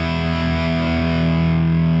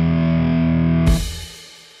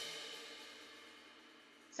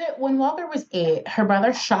 So when Walker was 8, her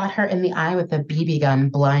brother shot her in the eye with a BB gun,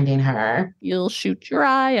 blinding her. You'll shoot your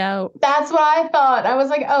eye out. That's what I thought. I was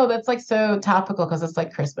like, oh, that's like so topical because it's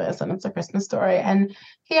like Christmas and it's a Christmas story. And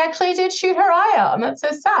he actually did shoot her eye out. And that's so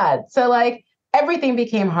sad. So like everything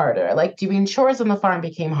became harder. Like doing chores on the farm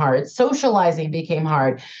became hard. Socializing became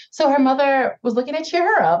hard. So her mother was looking to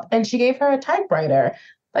cheer her up and she gave her a typewriter.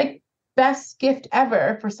 Like best gift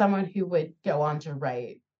ever for someone who would go on to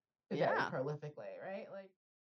write very prolifically, right? Like